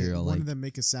material. Yeah, one of them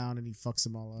make a sound and he fucks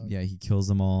them all up. Yeah, he kills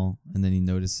them all, and then he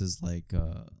notices like,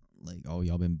 oh,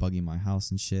 y'all been bugging my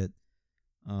house and shit.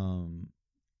 And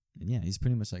yeah, he's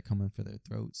pretty much like coming for their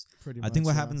throats. I think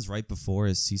what happens right before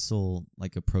is Cecil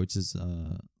like approaches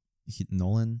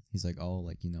Nolan. He's like, oh,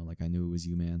 like, like, I knew it was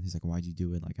you, man. He's like, why'd you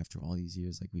do it? Like, after all these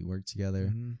years, like, we worked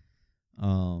together.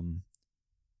 Mm-hmm.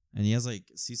 And he has like,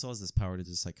 Cecil has this power to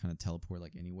just like kind of teleport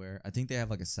like anywhere. I think they have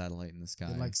like a satellite in the sky.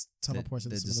 It like teleports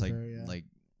that in the just like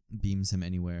beams him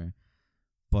anywhere.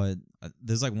 But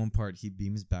there's like one part he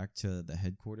beams back to the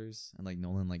headquarters and like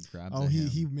Nolan like grabs. Oh,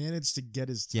 he managed to get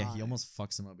his tie. Yeah, he almost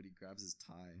fucks him up, but he grabs his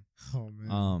tie. Oh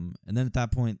man. And then at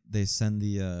that point they send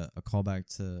a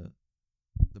callback to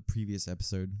the previous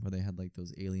episode where they had like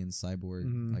those alien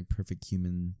cyborg like perfect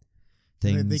human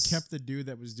things. They kept the dude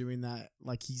that was doing that,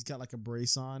 like, he's got like a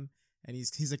brace on and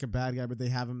he's like a bad guy, but they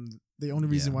have him. The only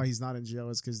reason why he's not in jail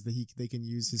is because they can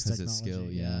use his technology. His skill,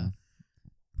 yeah.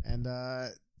 And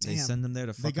they send them there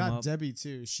to fuck They got him up. Debbie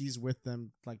too. She's with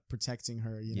them, like protecting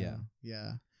her. You know?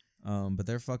 Yeah. But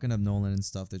they're fucking up Nolan and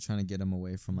stuff. They're trying to get him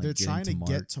away from like. They're trying to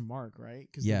get to Mark, right?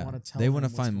 Because they want to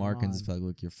find Mark and just be like,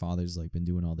 look, your father's like been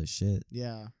doing all this shit.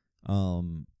 Yeah.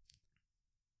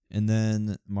 And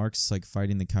then Mark's like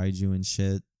fighting the kaiju and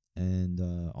shit, and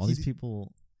all these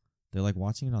people, they're like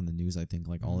watching it on the news. I think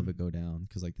like all of it go down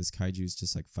because like this kaiju's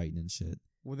just like fighting and shit.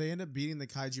 Well, they end up beating the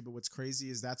kaiju, but what's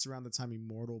crazy is that's around the time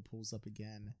Immortal pulls up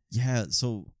again. Yeah.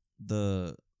 So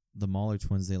the Mauler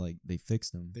twins, they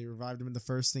fixed him. They revived him, and the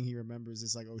first thing he remembers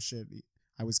is like, oh shit,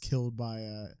 I was killed by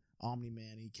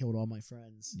Omni-Man. He killed all my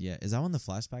friends. Yeah, is that when the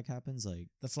flashback happens? Like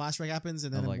The flashback happens,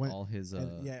 and then like all his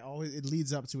it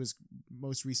leads up to his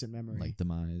most recent memory, like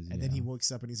demise. and then he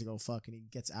wakes up and he's like, "Oh fuck!" and he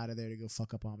gets out of there to go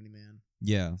fuck up Omni-Man.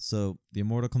 Yeah, so the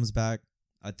Immortal comes back.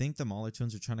 I think the Mauler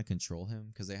twins are trying to control him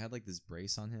because they had like this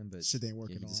brace on him, but shit ain't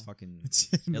working. he just fucking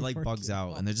it like bugs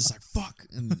out, and they're just like fuck,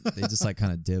 and they just like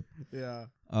kind of dip. Yeah.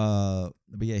 But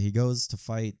yeah, he goes to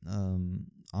fight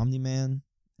Omni-Man,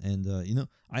 and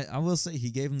I will say he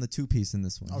gave him the 2-piece in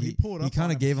this one. Oh, he pulled up. He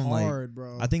kind of gave him hard, like,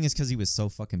 bro. I think it's because he was so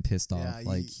fucking pissed off. Yeah,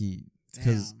 Like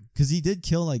damn. because he did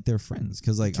kill like their friends.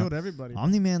 Because like killed everybody.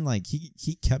 Omni-Man, like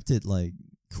he kept it like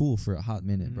cool for a hot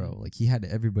minute, bro. Like he had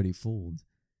everybody fooled.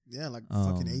 Yeah, like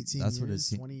fucking 18 that's years, what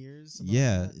it's 20 years.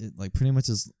 Yeah, like it, like pretty much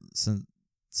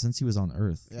since he was on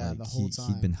Earth. Yeah, like, the whole time.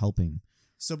 He'd been helping.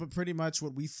 So, but pretty much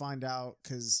what we find out,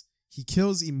 because he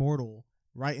kills Immortal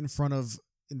right in front of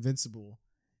Invincible,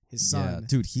 his son. Yeah,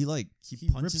 dude, he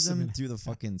punches rips him him in through the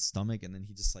fucking stomach, and then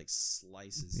he just like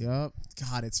slices. Yep.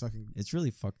 God, it's fucking. It's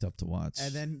really fucked up to watch.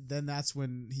 And then that's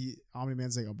when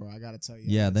Omni-Man's like, "Oh, bro, I gotta tell you."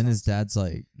 Yeah. Then his dad's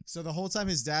like. So the whole time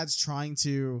his dad's trying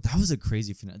to. That was a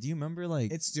crazy finale. Do you remember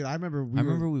like? Dude. I remember.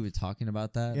 We were talking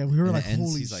about that. Yeah, we were and like, it ends,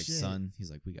 holy he's like, shit. son.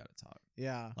 He's like, we gotta talk.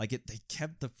 Yeah. Like they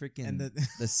kept the freaking And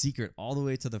the secret all the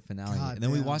way to the finale, God and then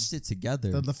we damn. watched it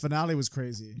together. The finale was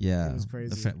crazy. Yeah, it was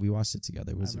crazy. We watched it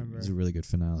together. It was a really good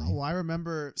finale. Oh, I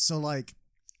remember. So like,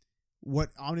 what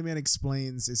Omni-Man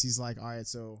explains is he's like, all right,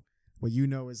 so what you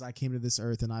know is I came to this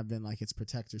Earth and I've been like its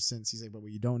protector since. He's like, but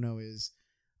what you don't know is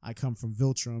I come from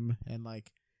Viltrum, and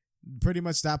like pretty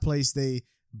much that place they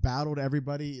battled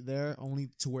everybody there only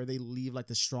to where they leave like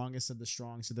the strongest of the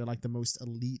strong. So they're like the most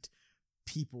elite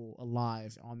people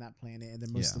alive on that planet and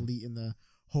the most elite in the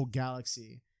whole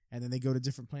galaxy. And then they go to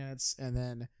different planets and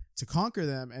then to conquer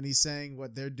them. And he's saying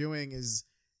what they're doing is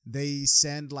they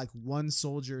send like one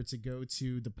soldier to go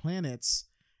to the planets,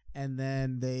 and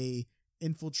then they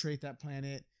infiltrate that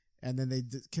planet, and then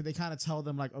they kind of tell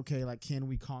them like, okay, like, can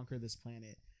we conquer this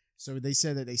planet? So they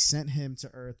said that they sent him to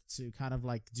Earth to kind of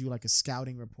like do like a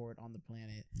scouting report on the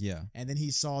planet. Yeah. And then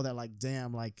he saw that like,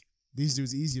 damn, like these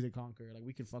dudes easy to conquer. Like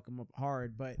we could fuck them up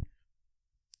hard. But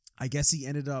I guess he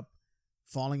ended up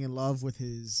falling in love with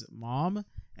his mom,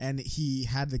 and he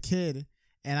had the kid.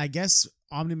 And I guess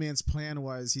Omni-Man's plan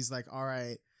was he's like, all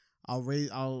right,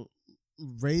 I'll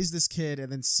raise this kid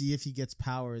and then see if he gets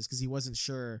powers, because he wasn't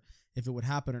sure if it would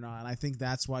happen or not. And I think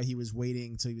that's why he was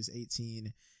waiting until he was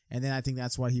 18. And then I think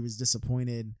that's why he was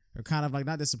disappointed, or kind of like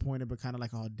not disappointed, but kind of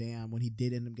like, oh, damn, when he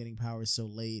did end up getting powers so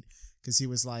late, because he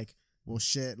was like, well,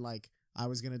 shit, like I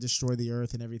was going to destroy the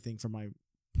Earth and everything for my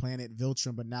planet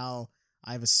Viltrum, but now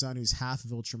I have a son who's half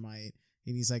Viltrumite.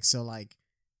 And he's like, so like,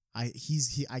 I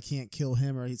can't kill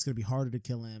him, or it's going to be harder to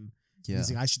kill him. Yeah.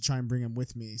 He's like, I should try and bring him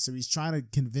with me. So he's trying to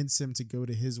convince him to go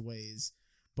to his ways,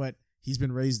 but he's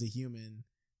been raised a human.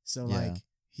 So like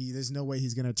there's no way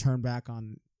he's going to turn back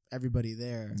on everybody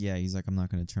there. Yeah, he's like, I'm not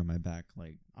going to turn my back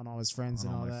like on all his friends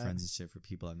and all my that. friends and shit for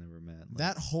people I've never met. Like,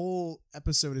 that whole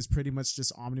episode is pretty much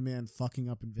just Omni-Man fucking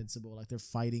up Invincible. Like they're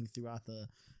fighting throughout the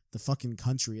fucking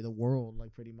country, the world,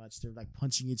 like pretty much. They're like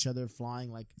punching each other,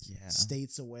 flying like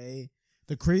states away.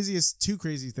 The two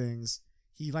crazy things,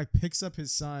 he like picks up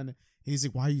his son and he's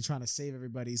like, why are you trying to save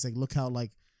everybody? He's like, look how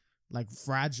like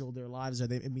fragile their lives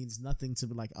are. It means nothing to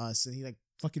like us. And he like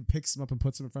fucking picks him up and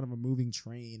puts him in front of a moving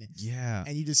train. Yeah.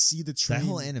 And you just see the train. That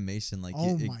whole animation, like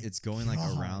it's going like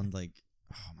around like,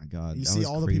 oh my God. You see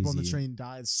all the people on the train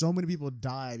die. So many people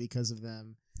die because of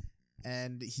them.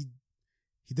 And he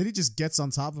just gets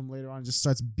on top of him later on and just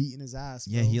starts beating his ass,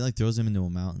 bro. Yeah, he like throws him into a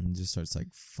mountain and just starts like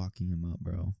fucking him up,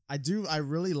 bro. I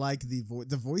really like the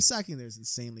voice acting there is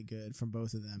insanely good from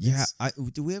both of them. Yeah,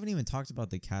 we haven't even talked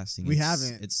about the casting. We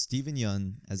haven't. It's Stephen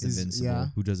Yeun as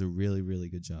Invincible, who does a really, really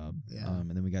good job. Yeah.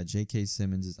 And then we got J.K.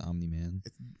 Simmons as Omni-Man.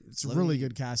 It's really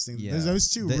good casting. Yeah. There's those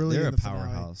two really they're in a the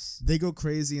powerhouse. Finale. They go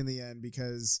crazy in the end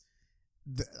because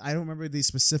I don't remember the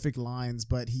specific lines,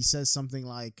 but he says something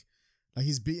like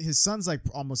his son's like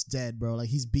almost dead, bro. Like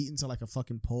he's beaten to like a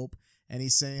fucking pulp, and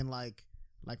he's saying like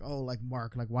oh, like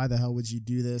Mark, like why the hell would you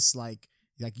do this? Like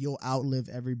you'll outlive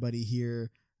everybody here.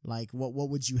 Like what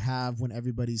would you have when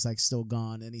everybody's like still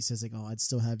gone? And he says like, oh, I'd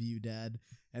still have you, Dad.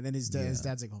 And then his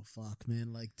dad's like, oh fuck,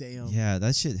 man, like damn. Yeah,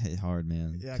 that shit hit hard,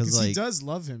 man. Yeah, because like, he does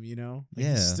love him, you know.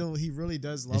 Like, he really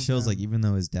does love him. It shows like even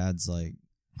though his dad's like,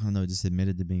 I don't know, just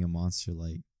admitted to being a monster,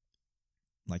 like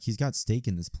he's got stake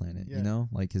in this planet, you know?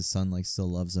 Like his son like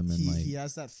still loves him, and he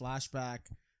has that flashback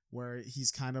where he's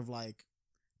kind of like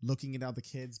looking at all the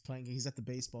kids playing. He's at the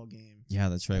baseball game. Yeah,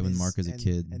 that's right. When Mark is a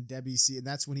kid, and Debbie and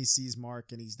that's when he sees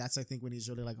Mark, and that's I think when he's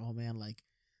really like, oh man, like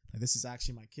this is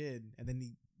actually my kid. And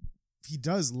then he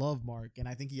does love Mark, and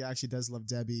I think he actually does love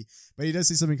Debbie, but he does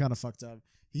say something kind of fucked up.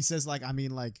 He says like, I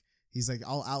mean, like, he's like,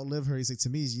 I'll outlive her. He's like, to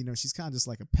me, you know, she's kind of just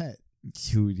like a pet.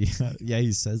 Dude, yeah,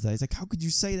 he says that. He's like, how could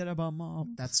you say that about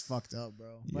mom? That's fucked up,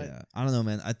 bro. But, Yeah, I don't know,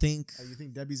 man. I think you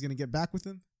think Debbie's gonna get back with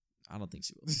him? I don't think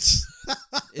she will.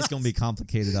 It's gonna be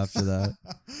complicated after that.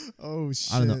 Oh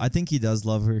shit! I don't know. I think he does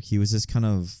love her. He was just kind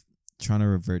of trying to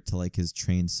revert to like his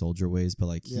trained soldier ways, but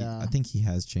like, I think he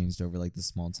has changed over like the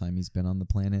small time he's been on the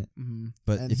planet. Mm-hmm.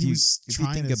 But if you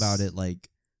think about it, like,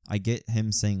 I get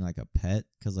him saying like a pet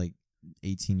because like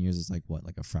 18 years is like what,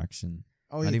 like a fraction.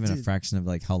 Oh, not yeah, even dude. A fraction of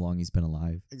like how long he's been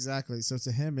alive. Exactly. So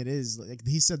to him, it is like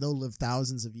he said they'll live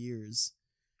thousands of years.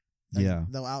 Like, yeah,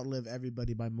 they'll outlive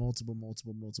everybody by multiple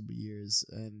years.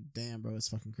 And damn, bro, it's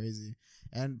fucking crazy.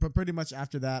 But pretty much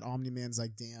after that, Omni-Man's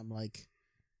like, damn, like,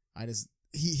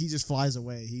 he just flies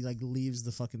away. He like leaves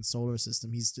the fucking solar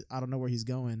system. I don't know where he's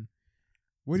going.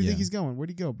 Where do you think he's going? Where'd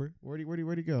he go, bro? Where'd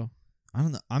he go? I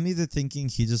don't know. I'm either thinking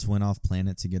he just went off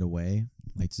planet to get away,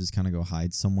 like to just kind of go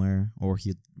hide somewhere, or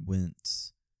he went,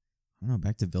 I don't know,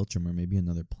 back to Viltrum or maybe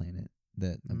another planet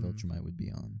that a Viltrumite would be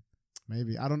on.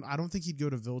 Maybe. I don't think he'd go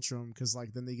to Viltrum because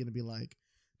like then they're gonna be like,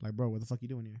 bro, what the fuck you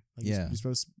doing here? Like,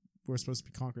 we're supposed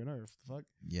to be conquering Earth. The fuck?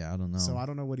 Yeah, I don't know. So I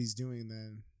don't know what he's doing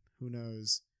then. Who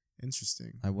knows?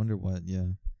 Interesting. I wonder what. Yeah.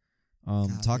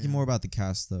 Talking more about the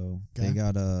cast though, they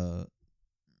got hold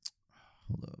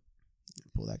up.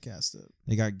 Pull that cast up.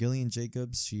 They got Gillian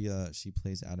Jacobs. She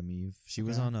plays Adam Eve. She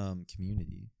was on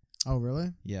Community. Oh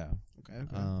really? Yeah. Okay.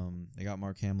 They got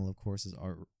Mark Hamill, of course, as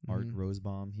Art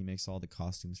Rosebaum. He makes all the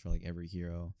costumes for like every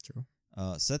hero. True.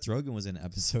 Seth Rogen was in an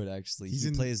episode actually.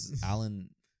 He plays Alan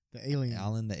the alien.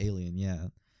 Alan the alien. Yeah.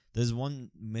 There's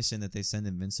one mission that they send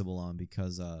Invincible on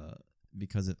because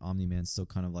Omni-Man's still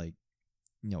kind of like,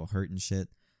 you know, hurt and shit.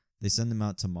 They send him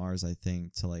out to Mars, I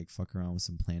think, to like fuck around with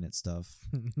some planet stuff.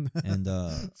 And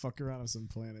fuck around with some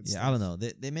planets. Yeah, stuff. I don't know.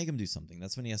 They make him do something.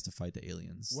 That's when he has to fight the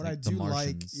aliens. What like I do the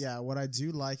Martians. what I do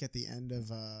like at the end of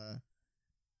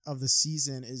the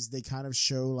season is they kind of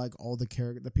show like all the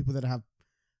the people that have,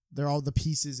 they're all the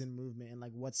pieces in movement and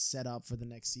like what's set up for the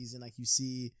next season. Like you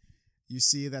see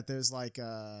that there's like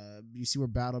you see where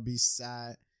Battle Beast's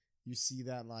at. You see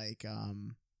that like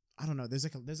I don't know. There's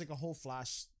like a whole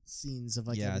flash scenes of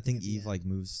like, yeah, I think Eve like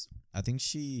moves. I think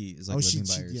she is like living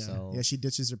by herself. Yeah, she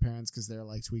ditches her parents because they're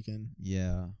like tweaking.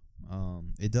 Yeah,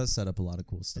 it does set up a lot of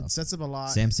cool stuff. It sets up a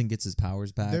lot. Samson gets his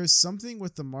powers back. There's something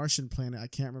with the Martian planet. I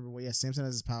can't remember what. Yeah, Samson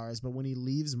has his powers, but when he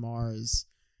leaves Mars,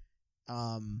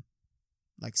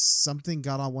 like something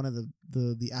got on one of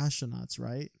the astronauts,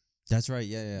 right? That's right.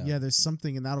 Yeah. Yeah, there's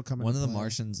something, and that'll come. One of the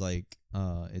Martians, like,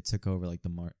 it took over like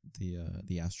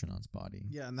the astronaut's body.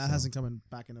 Yeah, and that hasn't come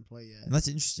back into play yet. And that's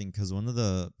interesting because one of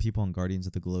the people on Guardians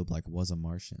of the Globe like was a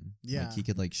Martian. Yeah, like, he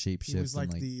could like shape shift. He was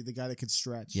like, and, the guy that could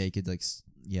stretch. Yeah, he could like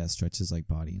stretch his like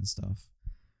body and stuff.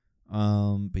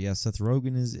 But yeah, Seth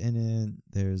Rogen is in it.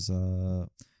 There's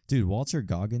dude, Walter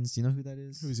Goggins. Do you know who that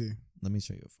is? Who's he? Let me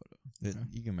show you a photo. Okay.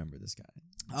 You can remember this guy.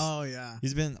 Oh yeah,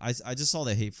 he's been. I just saw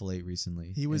the Hateful Eight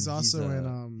recently. He was also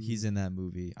in. He's in that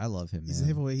movie. I love him. He's in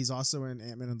Hateful Eight. He's also in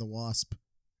Ant-Man and the Wasp.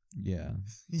 Yeah,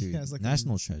 dude. He has like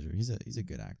National Treasure. He's a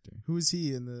good actor. Who is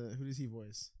he in the? Who does he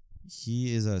voice?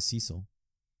 He is Cecil.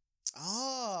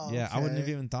 Oh yeah. Okay. I wouldn't have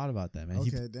even thought about that, man.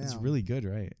 Okay, damn. He's really good,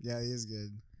 right? Yeah, he is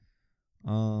good.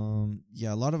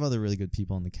 Yeah, a lot of other really good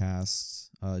people in the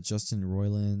cast. Justin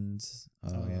Roiland.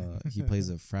 He plays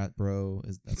a frat bro.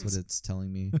 That's what it's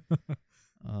telling me.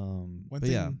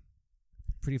 Yeah,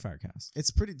 pretty fire cast. It's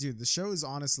pretty, dude. The show is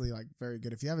honestly like very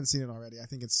good. If you haven't seen it already, I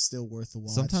think it's still worth the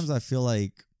watch. Sometimes I feel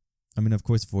like, I mean, of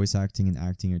course, voice acting and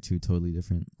acting are two totally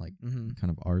different, like, kind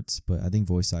of arts. But I think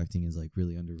voice acting is like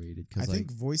really underrated because I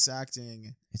think voice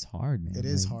acting, it's hard, man. It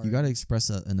is hard. You got to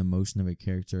express an emotion of a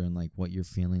character and like what you're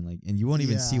feeling, like, and you won't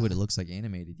even see what it looks like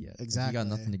animated yet. Exactly, like, you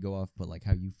got nothing to go off but like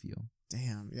how you feel.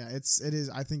 Damn, yeah, it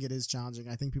is. I think it is challenging.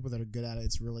 I think people that are good at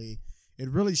it, it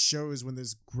really shows when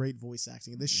there's great voice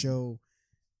acting. This show,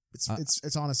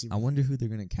 it's honestly. I wonder who they're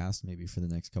gonna cast maybe for the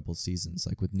next couple seasons,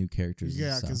 like with new characters.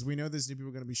 Yeah, because we know there's new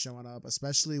people gonna be showing up,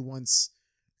 especially once,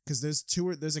 because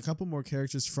there's a couple more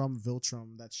characters from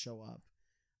Viltrum that show up.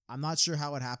 I'm not sure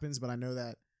how it happens, but I know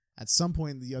that at some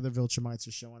point the other Viltrumites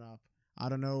are showing up. I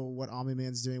don't know what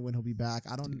Omni-Man's doing when he'll be back.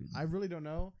 I really don't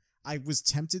know. I was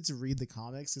tempted to read the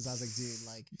comics because I was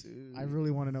like, dude, I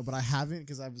really want to know, but I haven't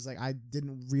because I was like, I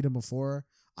didn't read them before.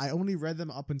 I only read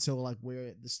them up until like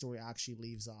where the story actually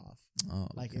leaves off. Oh,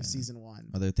 like in season 1.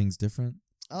 Are there things different?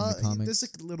 In the comics? There's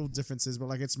like little differences, but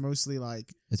like it's mostly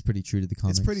like it's pretty true to the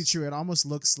comics. It's pretty true. It almost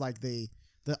looks like they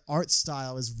the art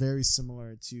style is very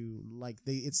similar to like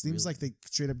it seems Really? like they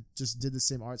straight up just did the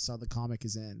same art style the comic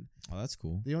is in. Oh, that's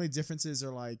cool. The only differences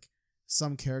are like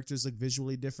some characters look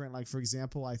visually different. Like for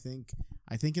example, I think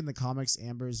in the comics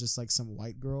Amber is just like some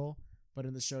white girl, but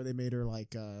in the show they made her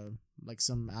like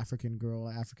some African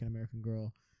American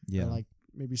girl. Yeah. Or like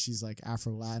maybe she's like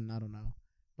Afro Latin, I don't know.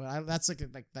 But that's like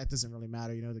that doesn't really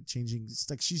matter, you know, the changing. It's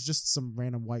like she's just some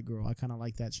random white girl. I kind of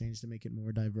like that change to make it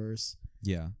more diverse.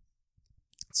 Yeah.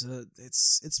 So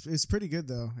it's pretty good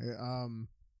though.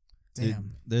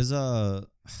 Damn. There's I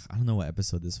don't know what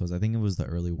episode this was. I think it was the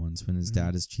early ones when his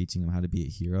dad is teaching him how to be a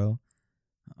hero.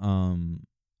 I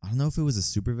don't know if it was a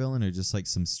supervillain or just like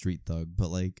some street thug, but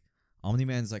like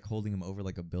Omni-Man's like holding him over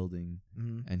like a building,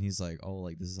 and he's like, "Oh,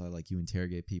 like this is how like you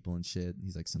interrogate people and shit." And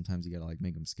he's like, "Sometimes you gotta like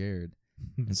make them scared."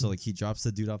 And so like he drops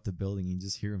the dude off the building, and you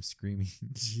just hear him screaming.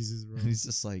 Jesus, bro. And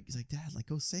he's like, "Dad, like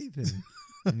go save him."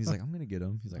 And he's like, "I'm gonna get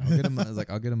him." He's like, "I'll get him." I was like,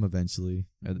 "I'll get him eventually."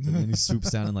 And then he swoops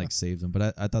down and like saves him.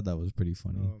 But I thought that was pretty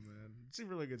funny. Oh man, it's a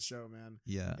really good show, man.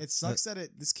 Yeah. It sucks that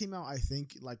this came out, I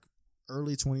think, like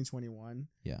early 2021.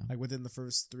 Yeah. Like within the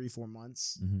first 3-4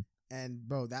 months. Mm-hmm. And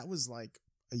bro, that was like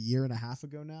a year and a half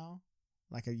ago now.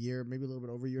 Like a year, maybe a little bit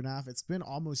over a year and a half. It's been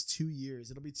almost 2 years.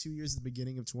 It'll be 2 years at the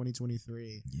beginning of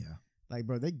 2023. Yeah. Like,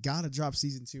 bro, they gotta drop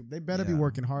season 2. They better be Yeah.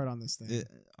 working hard on this thing.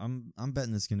 I'm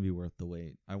betting it's gonna be worth the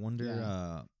wait. I wonder.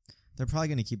 Yeah. They're probably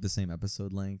gonna keep the same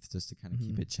episode length just to kind of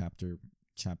keep it chapter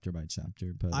by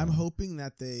chapter. But I'm hoping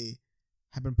that they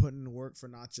have been putting in work for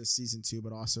not just season 2,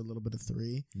 but also a little bit of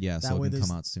 3. yeah, that so way it can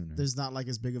come out sooner. There's not like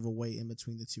as big of a wait in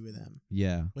between the two of them,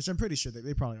 Yeah, which I'm pretty sure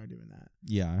they probably are doing that.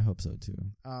 yeah, I hope so too.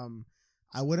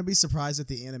 I wouldn't be surprised if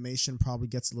the animation probably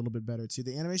gets a little bit better too.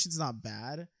 The animation's not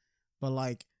bad, but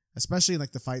like especially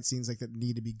like the fight scenes like that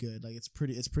need to be good. Like it's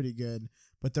pretty good,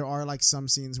 but there are like some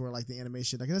scenes where like the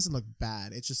animation like it doesn't look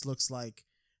bad. It just looks like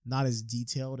not as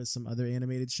detailed as some other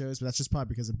animated shows, but that's just probably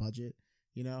because of budget,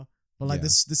 you know. But like Yeah.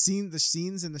 the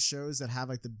scenes in the shows that have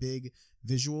like the big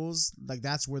visuals, like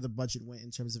that's where the budget went in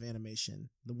terms of animation.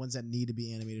 The ones that need to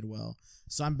be animated well.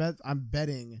 So I'm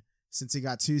betting since it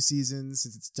got 2 seasons,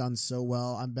 since it's done so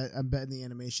well, I'm betting the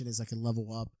animation is like a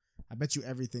level up. I bet you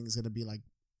everything's gonna be like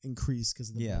increased because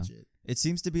of the budget. It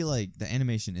seems to be like the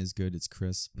animation is good. It's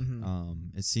crisp.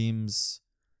 It seems,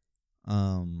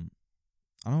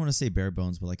 I don't want to say bare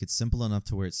bones, but like it's simple enough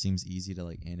to where it seems easy to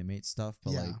like animate stuff.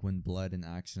 But Yeah. like when blood and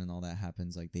action and all that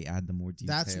happens, like they add the more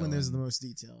detail. That's when there's and- the most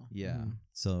detail. Yeah. Mhm.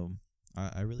 So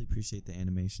I really appreciate the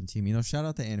animation team. You know, shout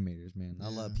out the animators, man. Not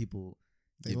a lot of Yeah. people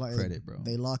They give like credit, bro.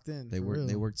 They locked in. They for worked. real.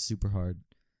 They worked super hard.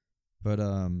 But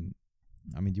I mean,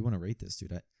 do you want to rate this,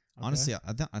 dude? Honestly,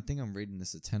 I think I'm rating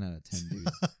this a 10 out of 10, dude.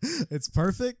 It's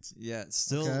perfect. Yeah, it's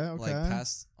still Okay. like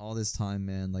past all this time,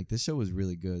 man. Like this show was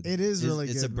really good. It is really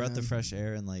good. It's a breath man. of fresh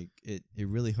air, and like it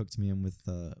really hooked me in with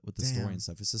the story Damn. and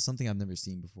stuff. It's just something I've never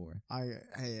seen before.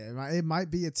 It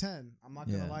might be a 10. I'm not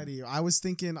gonna Yeah. lie to you. I was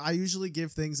thinking I usually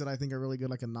give things that I think are really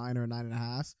good like a 9 or a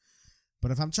 9.5.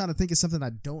 But if I'm trying to think of something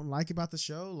I don't like about the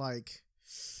show, like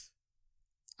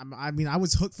I mean, I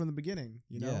was hooked from the beginning.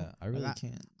 You know, Yeah, I really Like,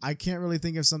 can't. I can't really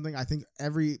think of something. I think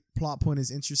every plot point is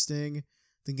interesting. I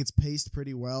think it's paced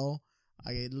pretty well.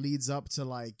 It leads up to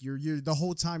like you're the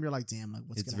whole time you're like, damn, like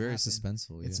what's It's gonna very happen?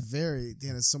 suspenseful. It's yeah. very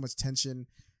damn. There's so much tension.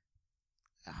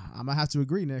 I'm gonna have to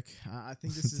agree, Nick. I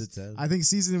think this It's is. a 10. I think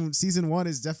season 1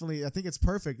 is definitely. I think it's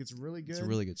perfect. It's really good. It's a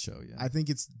really good show. Yeah, I think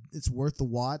it's worth the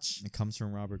watch. it comes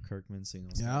from Robert Kirkman, so you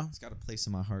know, Yeah. it's got a place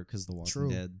in my heart because The Walking True.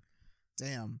 Dead.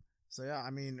 Damn. So yeah, I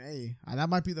mean, hey, that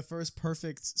might be the first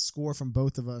perfect score from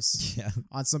both of us Yeah,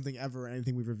 on something ever,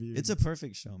 anything we've reviewed. it's a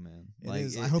perfect show, man. It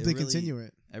is. I hope they really- continue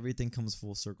it. Everything comes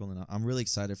full circle, and I'm really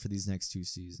excited for these next 2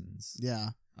 seasons. Yeah.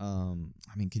 I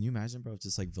mean, can you imagine, bro? If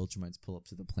just like Viltrumites pull up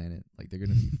to the planet, like they're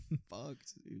gonna be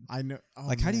fucked, dude. I know. Oh,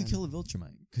 Like, how do you man. kill a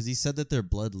Viltrumite? Because he said that their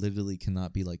blood literally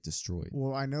cannot be like destroyed.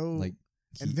 Well, I know. Like,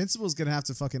 he, Invincible's gonna have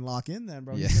to fucking lock in then,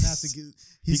 bro. Yes. He's gonna have to get.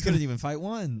 he He's couldn't gonna. even fight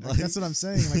one. Like, that's what I'm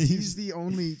saying. Like he's the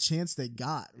only chance they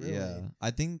got. Really. Yeah,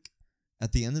 I think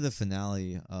at the end of the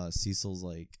finale, Cecil's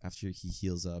like, after he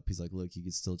heals up, he's like, look, you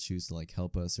could still choose to like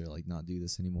help us or like not do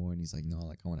this anymore. And he's like, no,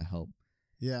 like I want to help.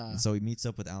 Yeah. And so he meets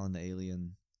up with Alan the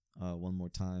alien one more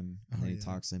time, and then he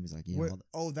talks to him. He's like, yeah,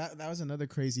 that was another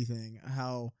crazy thing.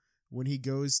 How when he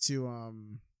goes to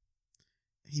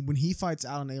when he fights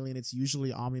Alan Alien, it's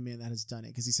usually Omni-Man that has done it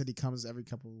because he said he comes every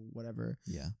couple whatever.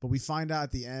 yeah, But we find out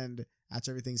at the end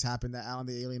after everything's happened that Alan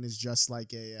the Alien is just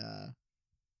like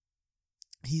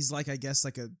he's like I guess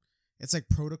like it's like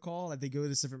protocol. Like they go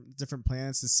to different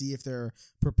planets to see if they're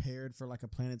prepared for like a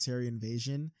planetary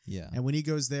invasion. yeah, And when he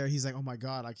goes there, he's like, oh my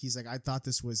god, like he's like I thought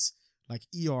this was like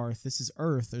Earth, this is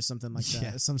Earth or something like that,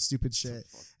 Yeah. some stupid shit.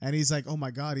 And he's like, oh my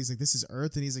god, he's like, this is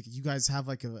Earth, and he's like, you guys have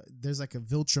like there's like a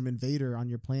Viltrum invader on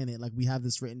your planet, like we have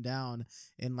this written down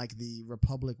in like the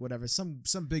Republic, whatever, some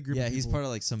big group. Yeah, of he's people. part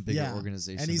of like some bigger Yeah.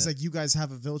 organization. And he's like, you guys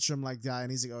have a Viltrum like that, and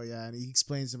he's like, oh yeah, and he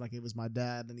explains to him like it was my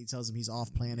dad, and he tells him he's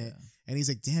off planet, and he's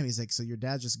like, damn, he's like, so your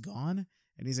dad's just gone,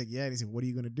 and he's like, yeah, and he's like, what are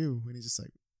you gonna do? And he's just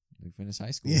like, we finished high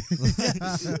school. Yeah.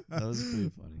 That was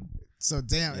pretty funny. so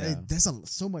damn, Yeah. there's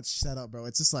so much setup, bro.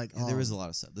 It's just like, Yeah, there is a lot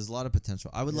of stuff. There's a lot of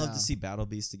potential. I would love Yeah. to see Battle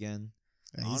Beast again.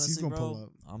 yeah, Honestly, he's gonna bro, pull up.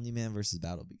 Omni-Man versus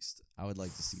Battle Beast. I would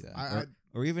like to see that. I-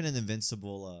 or even an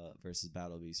Invincible versus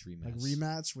Battle Beast rematch. Like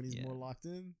rematch when he's Yeah. more locked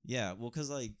in. Yeah, well, because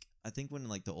like I think when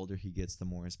like the older he gets, the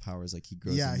more his powers like he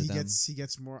grows. Yeah, into he them.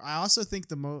 gets more. I also think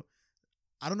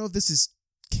I don't know if this is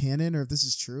canon or if this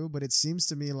is true, but it seems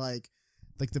to me like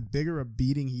the bigger a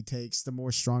beating he takes, the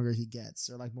more stronger he gets,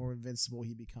 or like more invincible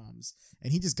he becomes.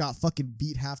 And he just got fucking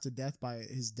beat half to death by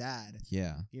his dad.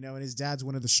 Yeah, You know, and his dad's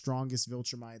one of the strongest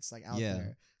Viltrumites like out Yeah.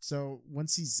 there. So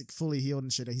once he's like, fully healed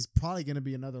and shit, he's probably gonna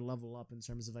be another level up in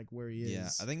terms of like where he is. yeah.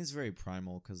 I think it's very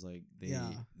primal because like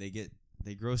Yeah.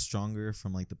 they grow stronger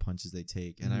from like the punches they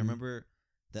take. And I Mhm. remember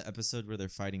the episode where they're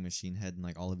fighting Machine Head and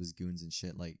like all of his goons and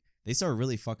shit. Like they start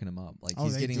really fucking him up. Like Oh,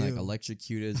 he's they getting like do.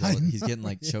 electrocuted. I He's getting know,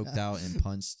 like choked yeah. out and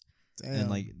punched. Damn. And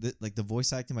like the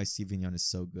voice acting by Steven Yeun is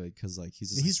so good because like he's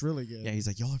just he's really good. yeah, he's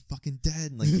like, y'all are fucking dead.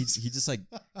 And like he just like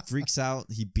freaks out.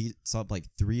 He beats up like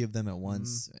 3 of them at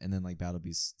once, and then like Battle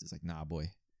Beast is like, nah, boy.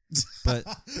 But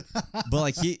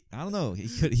like I don't know,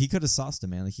 he could have sauced him,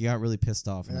 man. Like he got really pissed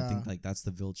off, and I think Yeah. like that's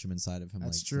the Viltrum inside of him.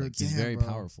 That's like, true. Like, he's Damn, very bro.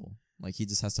 powerful. Like he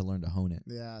just has to learn to hone it.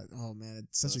 Yeah. Oh man,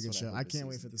 it's such a That's good what I show. hope I this can't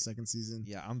wait season for the second season.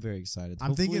 Yeah, I'm very excited. I'm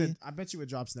Hopefully- thinking. I bet you it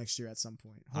drops next year at some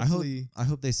point. I hope Hopefully. I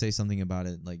hope they say something about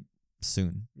it like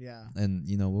soon, Yeah. and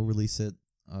we'll release it.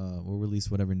 We'll release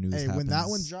whatever news. Hey, happens. when that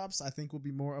one drops, I think we'll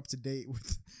be more up to date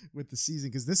with the season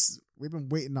because we've been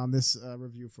waiting on this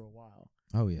review for a while.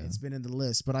 Oh yeah, It's been in the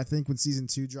list, but I think when season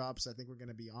 2 drops, I think we're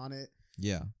gonna be on it.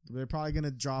 yeah. They're probably gonna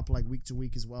drop like week to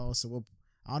week as well. So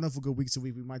I don't know if we'll go week to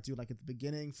week. We might do like at the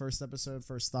beginning, first episode,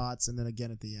 first thoughts, and then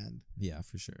again at the end. Yeah,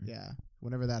 for sure. Yeah,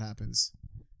 whenever that happens.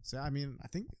 So I mean, I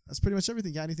think that's pretty much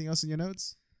everything. Got anything else in your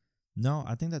notes? No,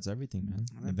 I think that's everything, man.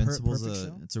 All right, Invincible's perfect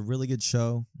show. it's a really good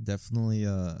show. Definitely,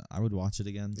 I would watch it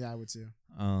again. Yeah, I would too.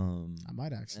 I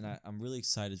might actually. And I'm really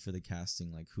excited for the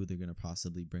casting, like who they're gonna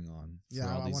possibly bring on. Yeah,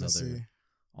 for I want to see.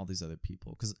 all these other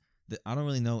people, because I don't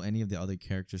really know any of the other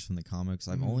characters from the comics.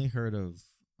 I've Mhm. only heard of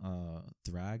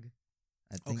Thrag.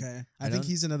 I think. Okay, I I think don't-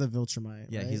 he's another Viltrumite.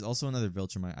 Yeah, right? he's also another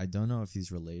Viltrumite. I don't know if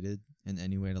he's related in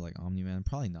any way to like Omni-Man.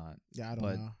 Probably not. Yeah, I don't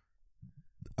but- know.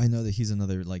 I know that he's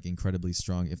another like incredibly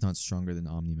strong, if not stronger than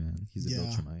Omni-Man. He's a Yeah.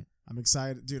 Viltrumite. I'm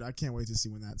excited, dude. I can't wait to see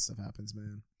when that stuff happens,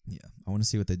 man. Yeah, I want to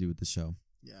see what they do with the show.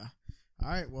 Yeah. All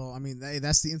right. Well, I mean, hey,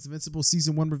 that's the Invincible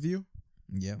season 1 review.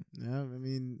 Yeah. Yeah. I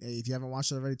mean, hey, if you haven't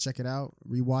watched it already, check it out.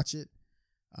 Rewatch it.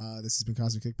 This has been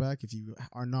Cosmic Kickback. If you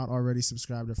are not already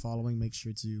subscribed or following, make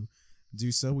sure to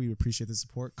do so. We appreciate the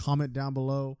support. Comment down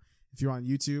below if you're on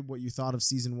YouTube what you thought of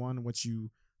season 1, what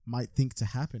you might think to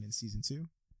happen in season 2.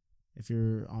 If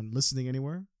you're on listening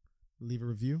anywhere, leave a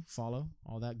review, follow,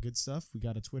 all that good stuff. We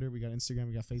got a Twitter, we got Instagram,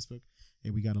 we got Facebook,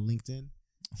 and we got a LinkedIn.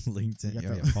 LinkedIn. You got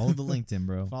Yeah, that- follow the LinkedIn,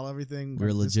 bro. Follow everything. We're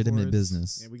a Got legitimate Discords.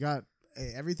 business. Yeah, we got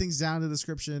everything's down in the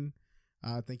description.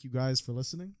 Thank you guys for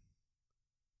listening.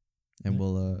 And Yeah.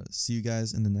 we'll see you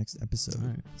guys in the next episode. All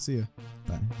right. See ya.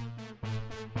 Bye.